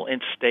federal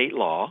and state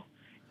law,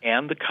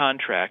 and the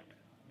contract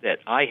that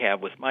I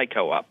have with my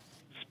co-op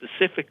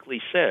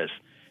specifically says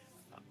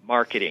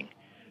marketing.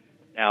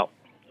 Now,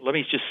 let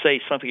me just say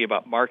something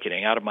about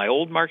marketing. Out of my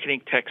old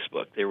marketing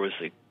textbook, there was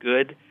a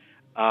good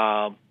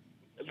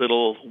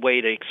little way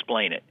to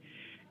explain it.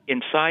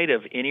 Inside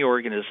of any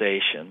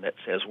organization that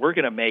says we're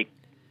going to make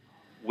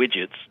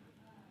widgets,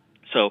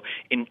 so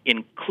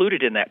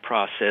included in that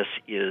process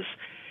is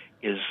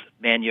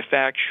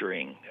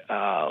manufacturing,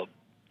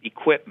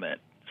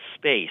 equipment,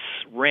 space,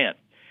 rent,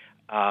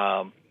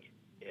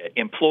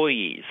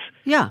 employees.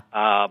 Yeah.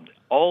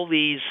 All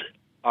these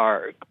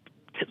are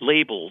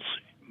labels,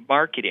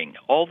 marketing.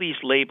 All these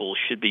labels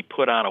should be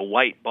put on a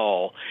white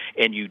ball,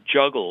 and you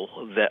juggle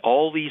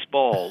all these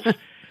balls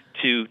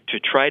to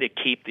try to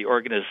keep the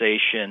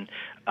organization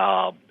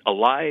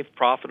alive,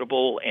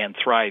 profitable, and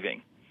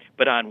thriving.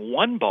 But on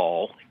one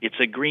ball, it's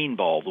a green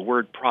ball, the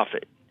word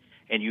profit,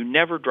 and you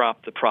never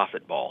drop the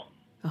profit ball.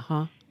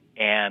 Uh-huh.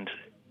 And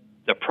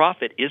the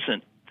profit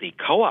isn't the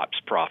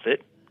co-op's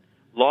profit.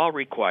 Law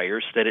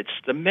requires that it's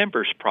the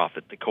member's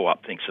profit the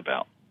co-op thinks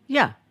about.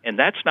 Yeah. And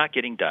that's not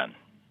getting done.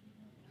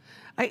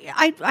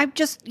 I'm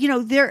just,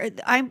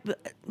 I'm,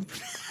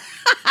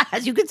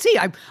 as you can see,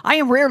 I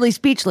am rarely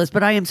speechless,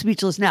 but I am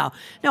speechless now.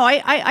 No,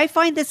 I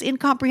find this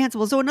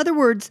incomprehensible. So in other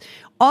words,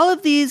 all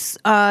of these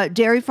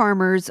dairy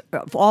farmers,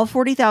 all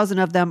 40,000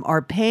 of them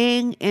are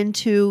paying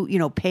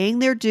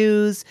their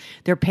dues.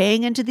 They're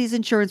paying into these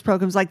insurance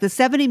programs, like the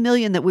 $70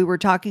 million that we were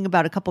talking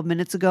about a couple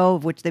minutes ago,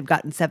 of which they've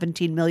gotten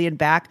 $17 million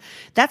back.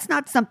 That's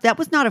not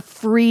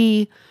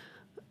free.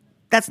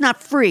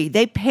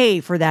 They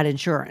pay for that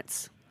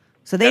insurance.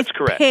 So they've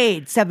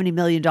paid $70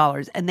 million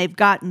and they've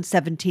gotten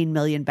 $17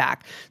 million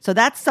back. So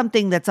that's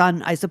something that's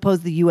on, I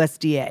suppose, the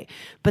USDA.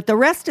 But the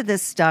rest of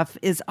this stuff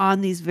is on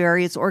these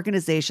various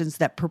organizations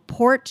that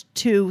purport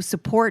to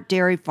support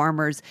dairy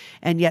farmers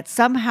and yet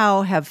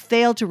somehow have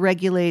failed to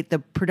regulate the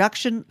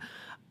production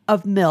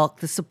of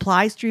milk, the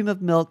supply stream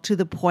of milk, to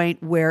the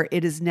point where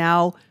it is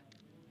now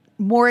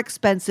more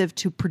expensive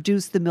to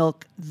produce the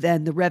milk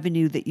than the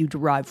revenue that you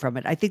derive from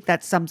it. I think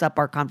that sums up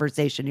our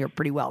conversation here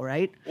pretty well,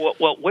 right? Well,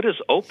 what does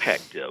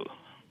OPEC do?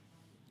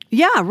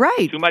 Yeah,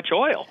 right. Too much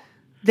oil.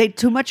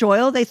 Too much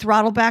oil, they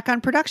throttle back on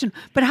production.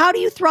 But how do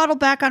you throttle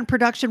back on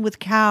production with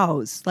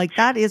cows? Like,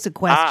 that is a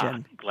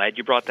question. Glad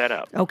you brought that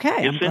up.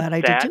 Okay, I'm glad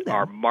I did do that.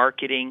 Our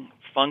marketing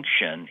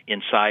function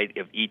inside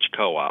of each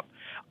co-op?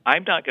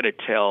 I'm not going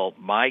to tell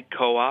my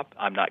co-op,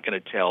 I'm not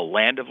going to tell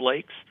Land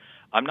O'Lakes,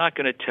 I'm not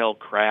going to tell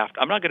Kraft,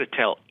 I'm not going to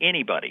tell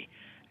anybody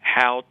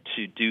how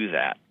to do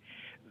that.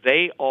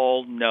 They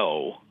all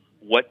know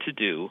what to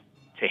do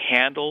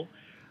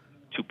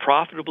to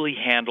profitably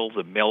handle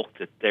the milk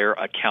that they're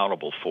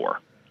accountable for.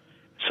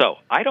 So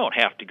I don't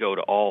have to go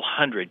to all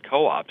 100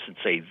 co-ops and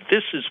say,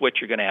 this is what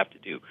you're going to have to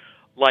do.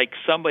 Like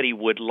somebody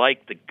would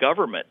like the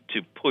government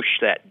to push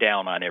that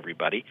down on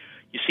everybody.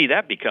 You see,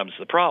 that becomes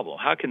the problem.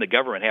 How can the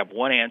government have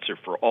one answer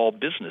for all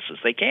businesses?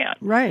 They can't.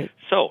 Right.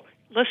 So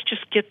let's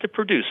just get the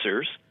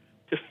producers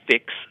to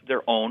fix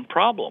their own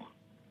problem.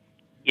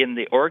 In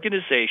the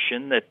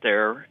organization that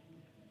they're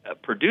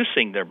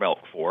producing their milk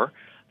for,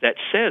 that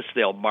says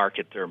they'll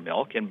market their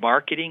milk, and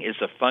marketing is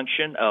a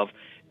function of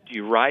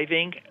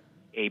deriving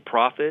a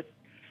profit,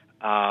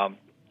 a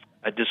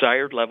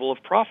desired level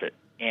of profit.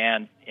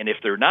 And if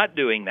they're not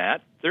doing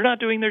that, they're not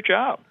doing their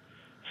job.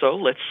 So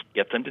let's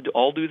get them to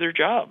all do their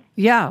job.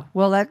 Yeah,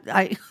 well,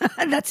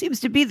 that seems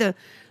to be the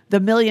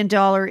 $1 million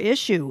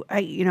issue.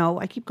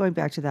 I keep going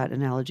back to that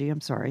analogy.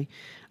 I'm sorry.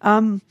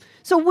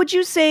 So would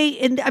you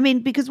say,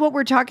 because what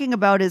we're talking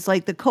about is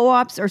like the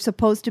co-ops are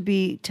supposed to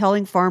be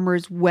telling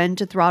farmers when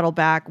to throttle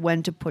back,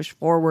 when to push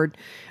forward.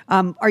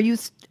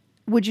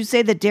 Would you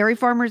say that dairy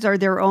farmers are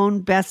their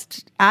own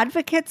best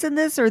advocates in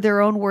this, or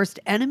their own worst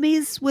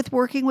enemies with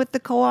working with the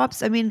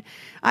co-ops?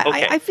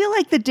 I feel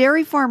like the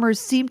dairy farmers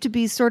seem to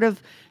be sort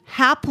of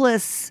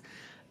hapless,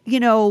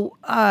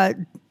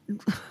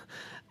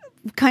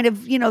 kind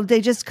of,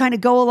 they just kind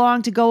of go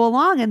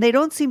along, and they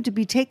don't seem to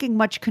be taking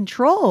much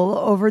control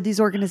over these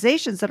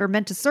organizations that are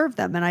meant to serve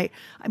them. And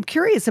I'm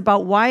curious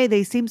about why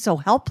they seem so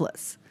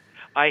helpless.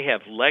 I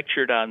have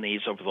lectured on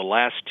these over the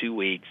last 2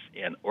 weeks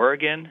in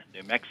Oregon,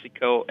 New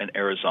Mexico, and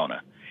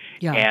Arizona.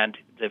 Yeah. And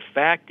the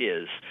fact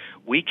is,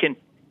 we can,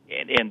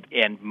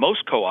 and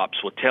most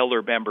co-ops will tell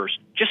their members,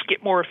 just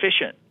get more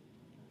efficient,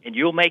 and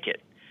you'll make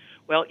it.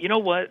 Well, you know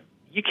what?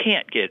 You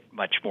can't get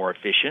much more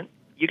efficient.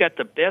 You got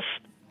the best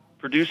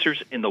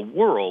producers in the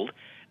world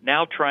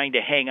now trying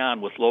to hang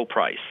on with low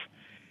price.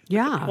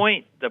 Yeah. The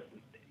point, the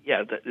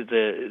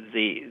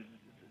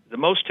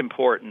most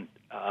important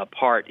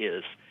part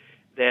is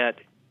that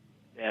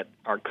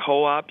our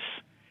co-ops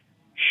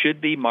should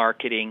be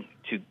marketing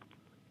to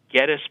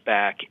get us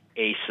back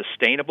a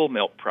sustainable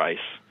milk price.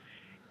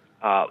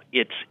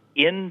 It's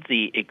in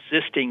the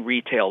existing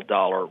retail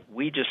dollar.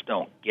 We just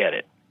don't get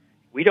it.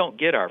 We don't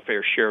get our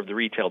fair share of the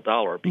retail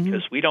dollar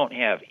because we don't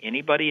have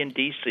anybody in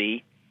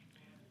D.C.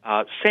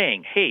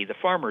 Saying, "Hey, the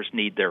farmers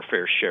need their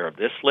fair share of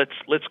this.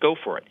 Let's go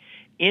for it."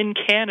 In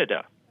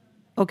Canada.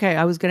 Okay,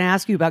 I was going to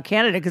ask you about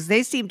Canada because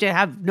they seem to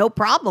have no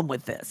problem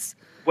with this.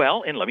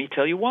 Well, and let me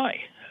tell you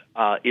why.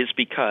 Is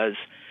because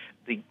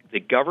the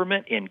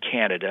government in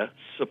Canada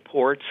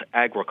supports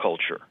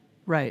agriculture.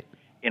 Right.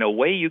 In a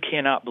way you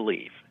cannot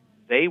believe.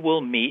 They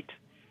will meet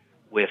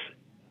with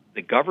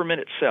the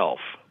government itself,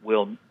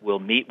 will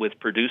meet with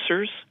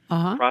producers,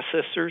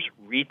 processors,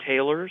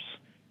 retailers,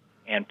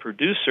 and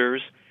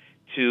producers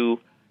to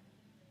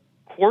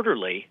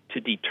quarterly to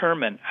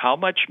determine how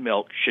much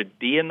milk should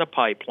be in the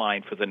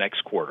pipeline for the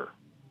next quarter.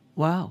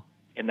 Wow.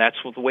 And that's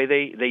the way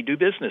they do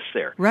business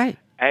there. Right.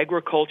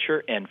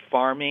 Agriculture and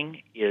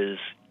farming is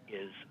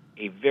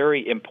a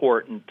very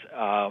important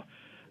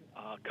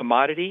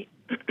commodity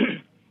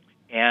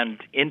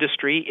and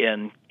industry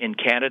in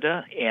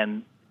Canada,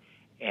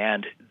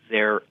 and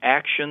their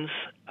actions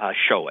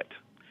show it.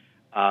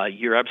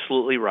 You're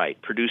absolutely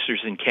right.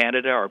 Producers in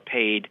Canada are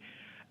paid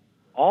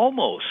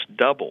almost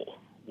double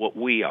what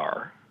we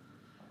are,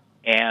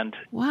 and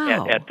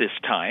at this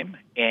time,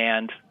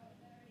 and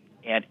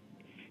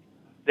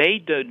they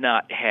do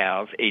not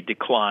have a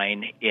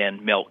decline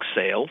in milk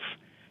sales.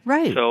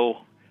 Right. So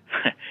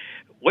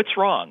what's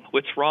wrong?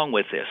 What's wrong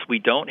with this? We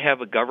don't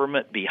have a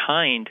government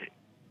behind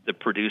the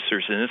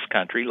producers in this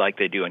country like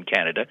they do in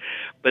Canada.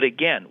 But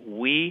again,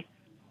 we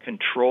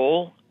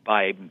control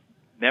by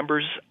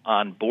members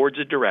on boards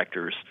of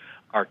directors,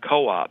 our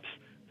co-ops.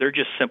 They're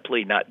just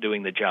simply not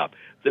doing the job.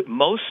 That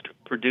most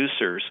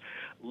producers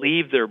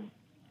leave their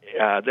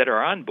that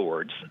are on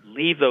boards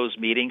leave those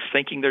meetings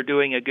thinking they're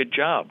doing a good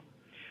job.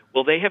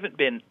 Well, they haven't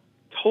been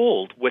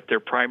told what their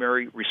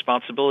primary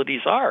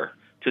responsibilities are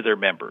to their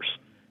members,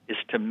 is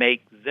to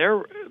make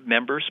their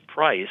members'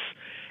 price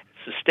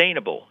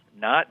sustainable,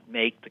 not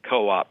make the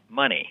co-op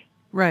money.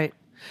 Right.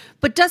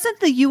 But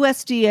doesn't the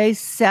USDA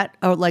set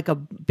like a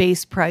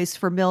base price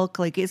for milk?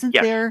 Like, isn't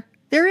there?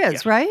 There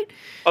is, right?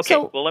 Okay,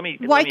 so well, let me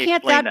why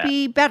can't explain that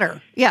be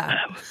better? Yeah.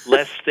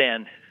 Less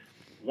than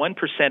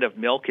 1% of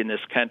milk in this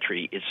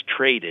country is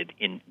traded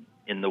in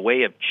the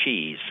way of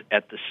cheese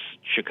at the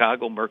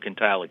Chicago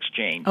Mercantile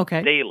Exchange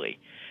daily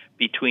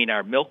between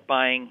our milk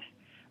buying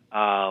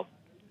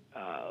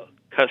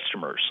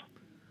customers,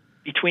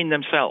 between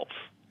themselves.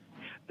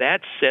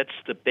 That sets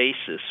the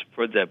basis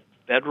for the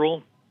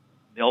federal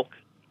milk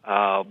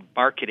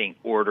marketing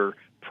order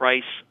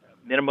price,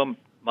 minimum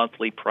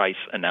monthly price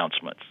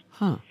announcements.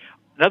 Huh.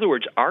 In other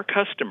words, our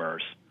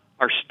customers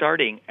are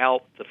starting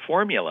out the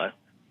formula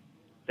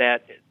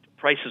that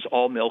prices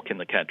all milk in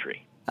the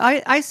country.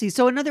 I see.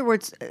 So in other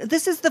words,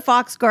 this is the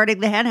fox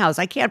guarding the hen house.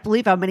 I can't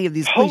believe how many of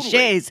these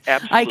cliches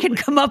I can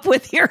come up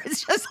with here.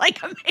 It's just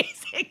like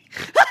amazing.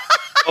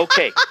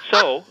 Okay,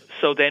 so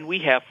then we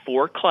have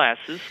 4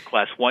 classes,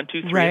 class 1,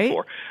 2, 3, and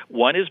 4.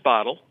 1 is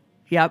bottle.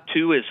 Yep.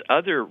 2 is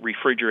other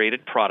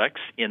refrigerated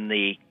products in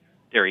the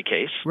dairy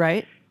case.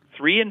 Right.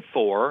 3 and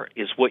 4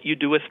 is what you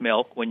do with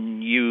milk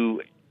when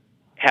you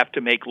have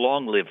to make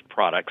long-lived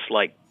products,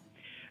 like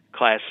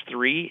class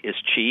 3 is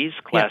cheese,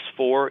 class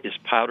 4 is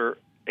butter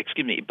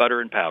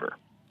and powder.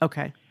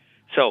 Okay.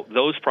 So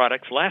those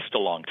products last a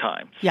long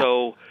time. Yep.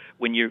 So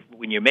when you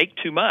make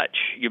too much,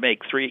 you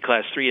make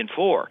class 3 and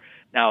 4.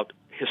 Now,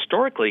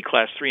 historically,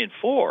 class 3 and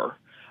 4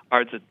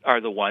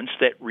 are the ones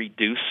that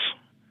reduce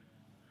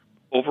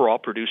overall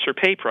producer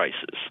pay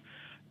prices.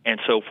 And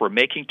so if we're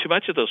making too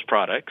much of those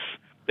products,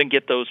 then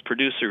get those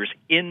producers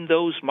in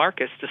those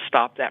markets to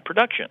stop that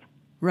production.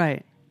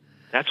 Right.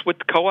 That's what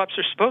the co-ops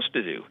are supposed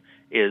to do,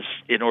 is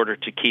in order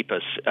to keep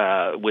us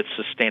with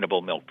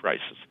sustainable milk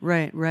prices.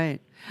 Right,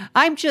 right.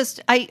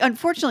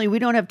 Unfortunately, we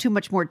don't have too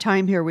much more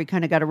time here. We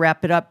kind of got to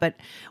wrap it up. But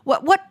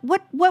what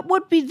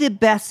would be the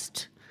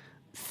best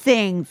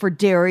thing for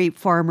dairy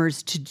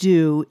farmers to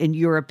do, in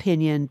your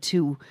opinion,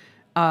 to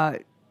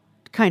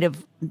kind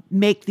of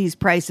make these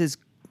prices,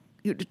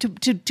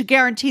 to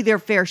guarantee their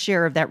fair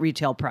share of that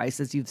retail price,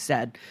 as you've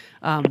said?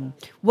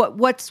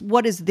 What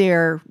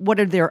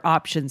are their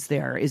options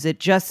there? Is it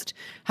just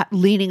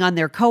leaning on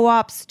their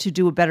co-ops to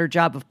do a better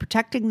job of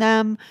protecting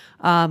them,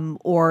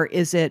 or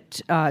is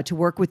it to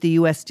work with the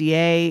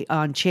USDA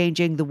on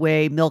changing the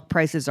way milk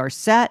prices are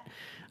set?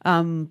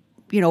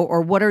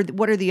 Or what are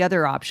the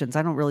other options?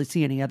 I don't really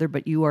see any other,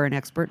 but you are an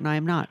expert and I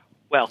am not.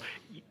 Well,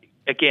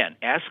 again,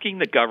 asking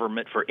the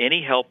government for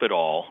any help at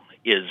all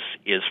is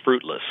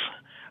fruitless.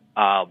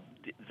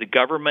 The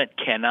government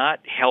cannot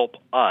help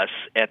us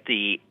at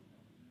the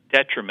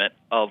detriment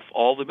of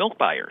all the milk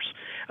buyers.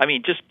 I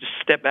mean, just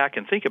step back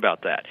and think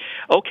about that.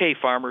 Okay,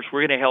 farmers,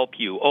 we're going to help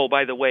you. Oh,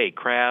 by the way,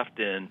 Kraft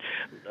and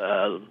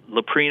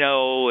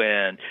Leprino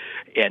and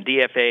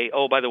DFA,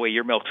 oh, by the way,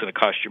 your milk's going to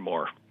cost you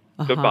more.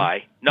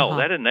 Goodbye. No,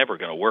 that is never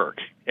going to work.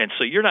 And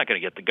so you're not going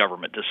to get the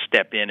government to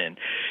step in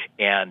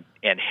and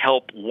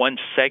help one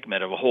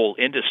segment of a whole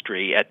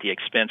industry at the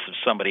expense of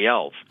somebody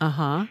else.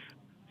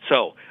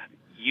 So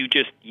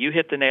you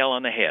hit the nail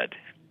on the head.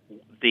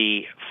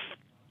 The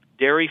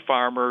dairy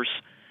farmers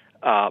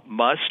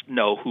must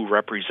know who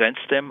represents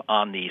them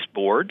on these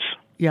boards.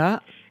 Yeah.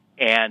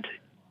 And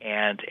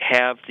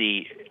have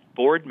the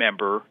board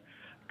member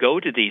go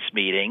to these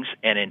meetings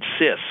and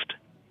insist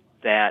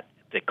that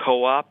the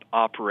co-op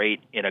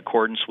operate in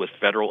accordance with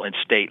federal and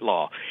state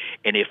law.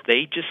 And if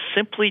they just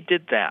simply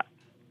did that,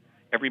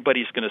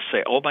 everybody's going to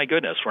say, oh, my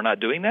goodness, we're not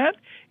doing that?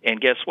 And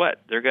guess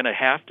what? They're going to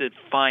have to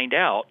find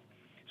out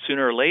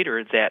sooner or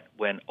later that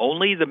when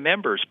only the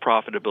members'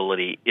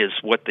 profitability is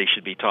what they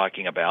should be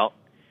talking about,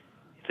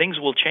 things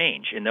will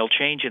change, and they'll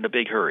change in a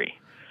big hurry.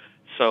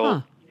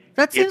 So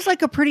that seems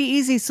like a pretty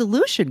easy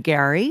solution,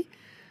 Gary.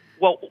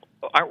 Well,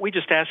 aren't we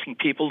just asking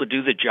people to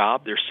do the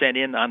job they're sent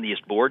in on these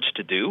boards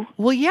to do?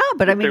 Well, yeah,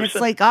 but I mean, it's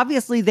like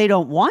obviously they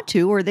don't want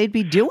to, or they'd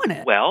be doing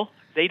it. Well,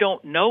 they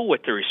don't know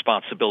what their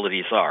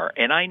responsibilities are.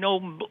 And I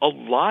know a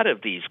lot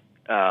of these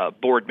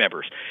board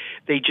members.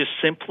 They just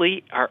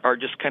simply are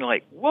just kind of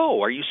like,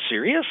 whoa, are you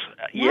serious?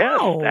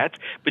 Wow. Yes.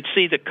 But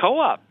see, the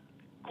co-op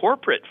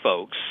corporate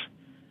folks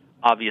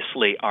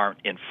obviously aren't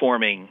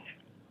informing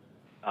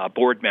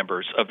board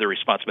members of their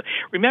responsibility.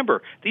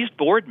 Remember, these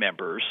board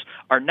members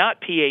are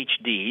not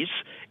PhDs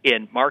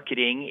in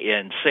marketing,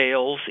 in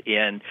sales,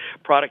 in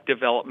product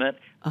development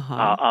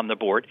on the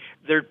board.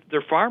 They're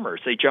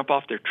farmers. They jump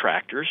off their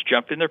tractors,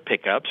 jump in their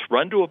pickups,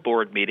 run to a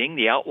board meeting.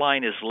 The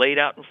outline is laid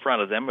out in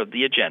front of them of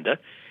the agenda,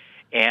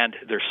 and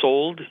they're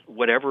sold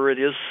whatever it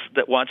is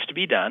that wants to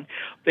be done.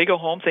 They go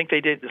home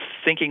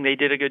thinking they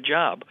did a good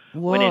job.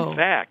 Whoa. When in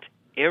fact,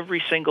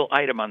 every single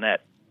item on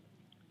that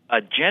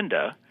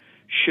agenda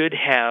should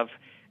have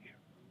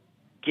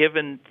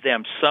given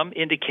them some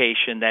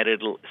indication that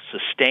it'll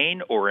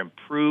sustain or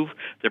improve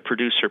the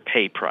producer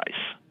pay price.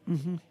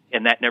 Mm-hmm.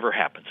 And that never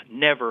happens.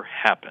 Never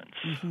happens.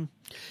 Mm-hmm.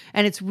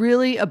 And it's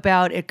really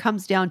it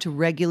comes down to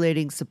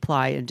regulating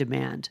supply and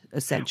demand,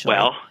 essentially.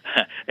 Well,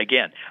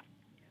 again,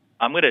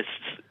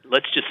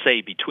 let's just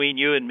say between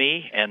you and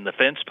me and the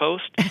fence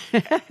post,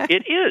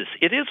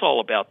 it is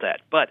all about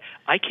that. But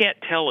I can't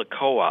tell a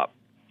co-op,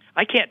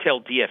 I can't tell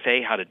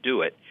DFA how to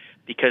do it,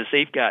 because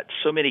they've got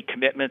so many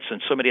commitments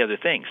and so many other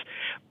things.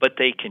 But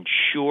they can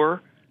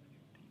sure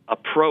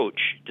approach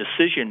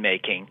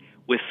decision-making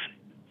with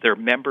their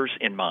members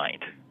in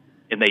mind.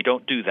 And they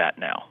don't do that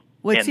now.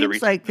 Well, it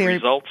seems like the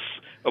results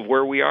of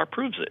where we are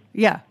proves it.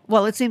 Yeah.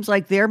 Well, it seems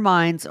like their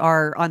minds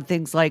are on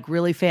things like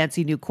really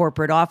fancy new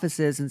corporate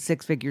offices and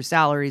six-figure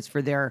salaries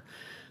for their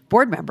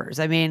board members.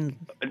 I mean,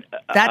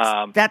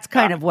 that's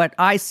kind of what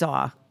I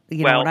saw,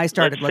 when I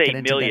started looking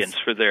into this. Let's say millions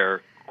for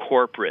their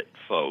corporate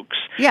folks.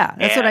 Yeah,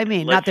 that's what I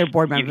mean. Not their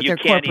board members, their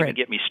corporate. You can't even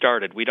get me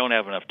started. We don't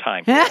have enough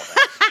time for all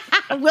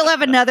that. We'll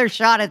have another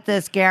shot at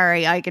this,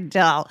 Gary. I can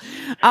tell.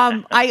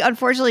 I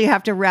unfortunately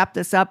have to wrap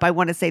this up. I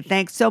want to say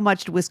thanks so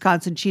much to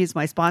Wisconsin Cheese,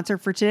 my sponsor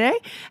for today.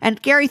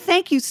 And Gary,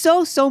 thank you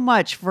so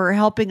much for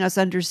helping us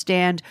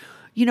understand,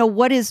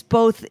 what is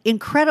both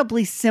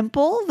incredibly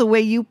simple, the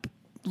way you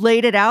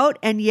laid it out,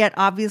 and yet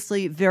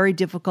obviously very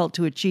difficult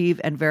to achieve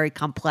and very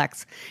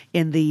complex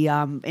in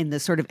the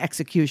sort of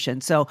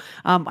execution. So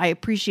I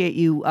appreciate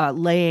you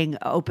laying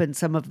open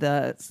some of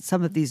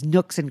these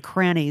nooks and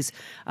crannies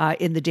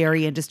in the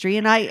dairy industry,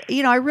 and I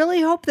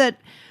really hope that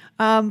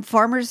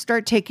farmers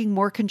start taking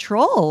more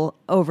control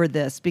over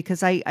this,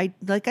 because I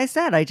like I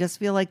said, I just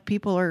feel like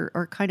people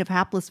are kind of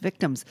hapless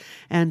victims.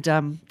 And,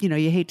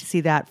 you hate to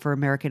see that for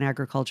American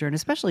agriculture, and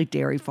especially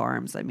dairy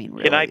farms. I mean,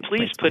 really. Can I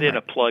please put in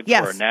a plug for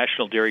our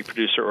National Dairy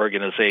Producer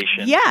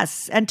Organization?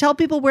 Yes, and tell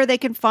people where they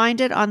can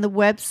find it on the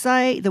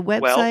website.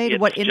 Well, it's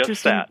what just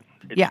interesting. that.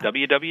 It's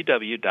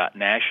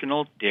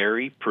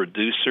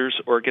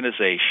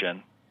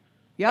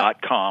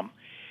www.nationaldairyproducersorganization.com,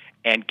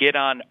 and get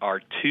on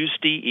our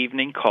Tuesday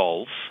evening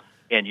calls,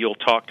 and you'll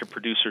talk to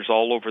producers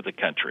all over the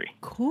country.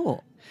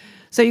 Cool.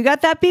 So you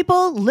got that,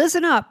 people?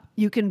 Listen up.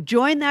 You can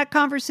join that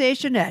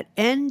conversation at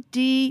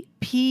ndpo.com.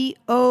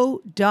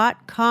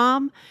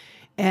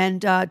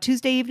 And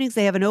Tuesday evenings,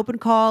 they have an open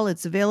call.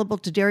 It's available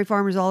to dairy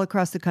farmers all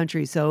across the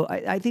country. So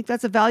I think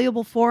that's a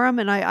valuable forum,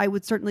 and I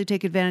would certainly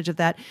take advantage of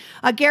that.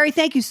 Gary,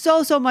 thank you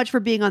so much for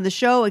being on the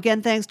show.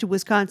 Again, thanks to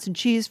Wisconsin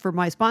Cheese for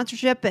my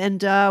sponsorship,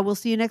 and we'll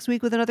see you next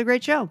week with another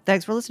great show.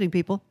 Thanks for listening,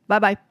 people.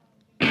 Bye-bye.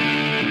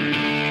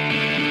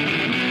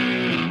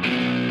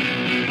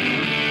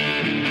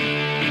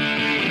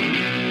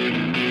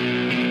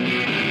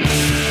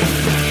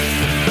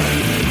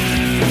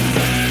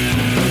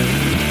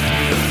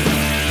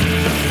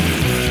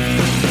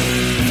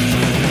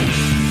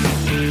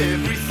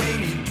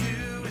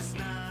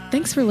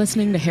 Thanks for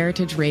listening to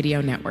Heritage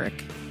Radio Network,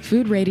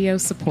 food radio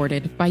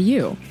supported by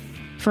you.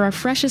 For our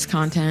freshest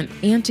content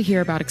and to hear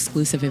about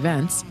exclusive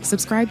events,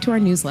 subscribe to our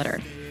newsletter.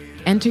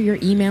 Enter your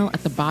email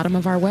at the bottom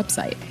of our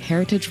website,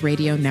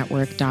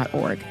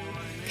 heritageradionetwork.org.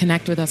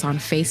 Connect with us on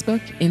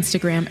Facebook,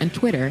 Instagram, and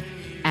Twitter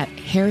at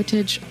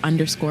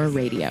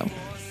heritage_radio.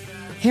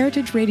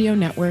 Heritage Radio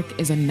Network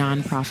is a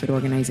nonprofit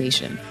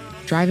organization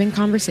driving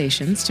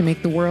conversations to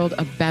make the world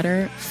a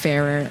better,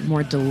 fairer,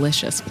 more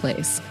delicious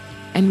place.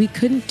 And we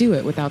couldn't do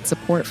it without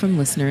support from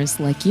listeners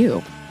like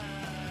you.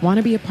 Want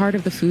to be a part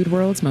of the food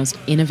world's most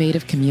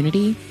innovative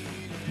community?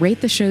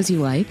 Rate the shows you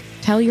like,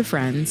 tell your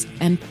friends,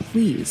 and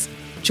please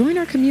join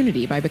our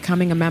community by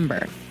becoming a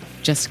member.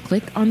 Just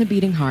click on the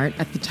beating heart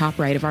at the top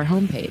right of our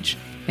homepage.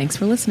 Thanks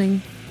for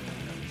listening.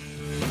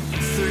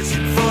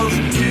 Searching for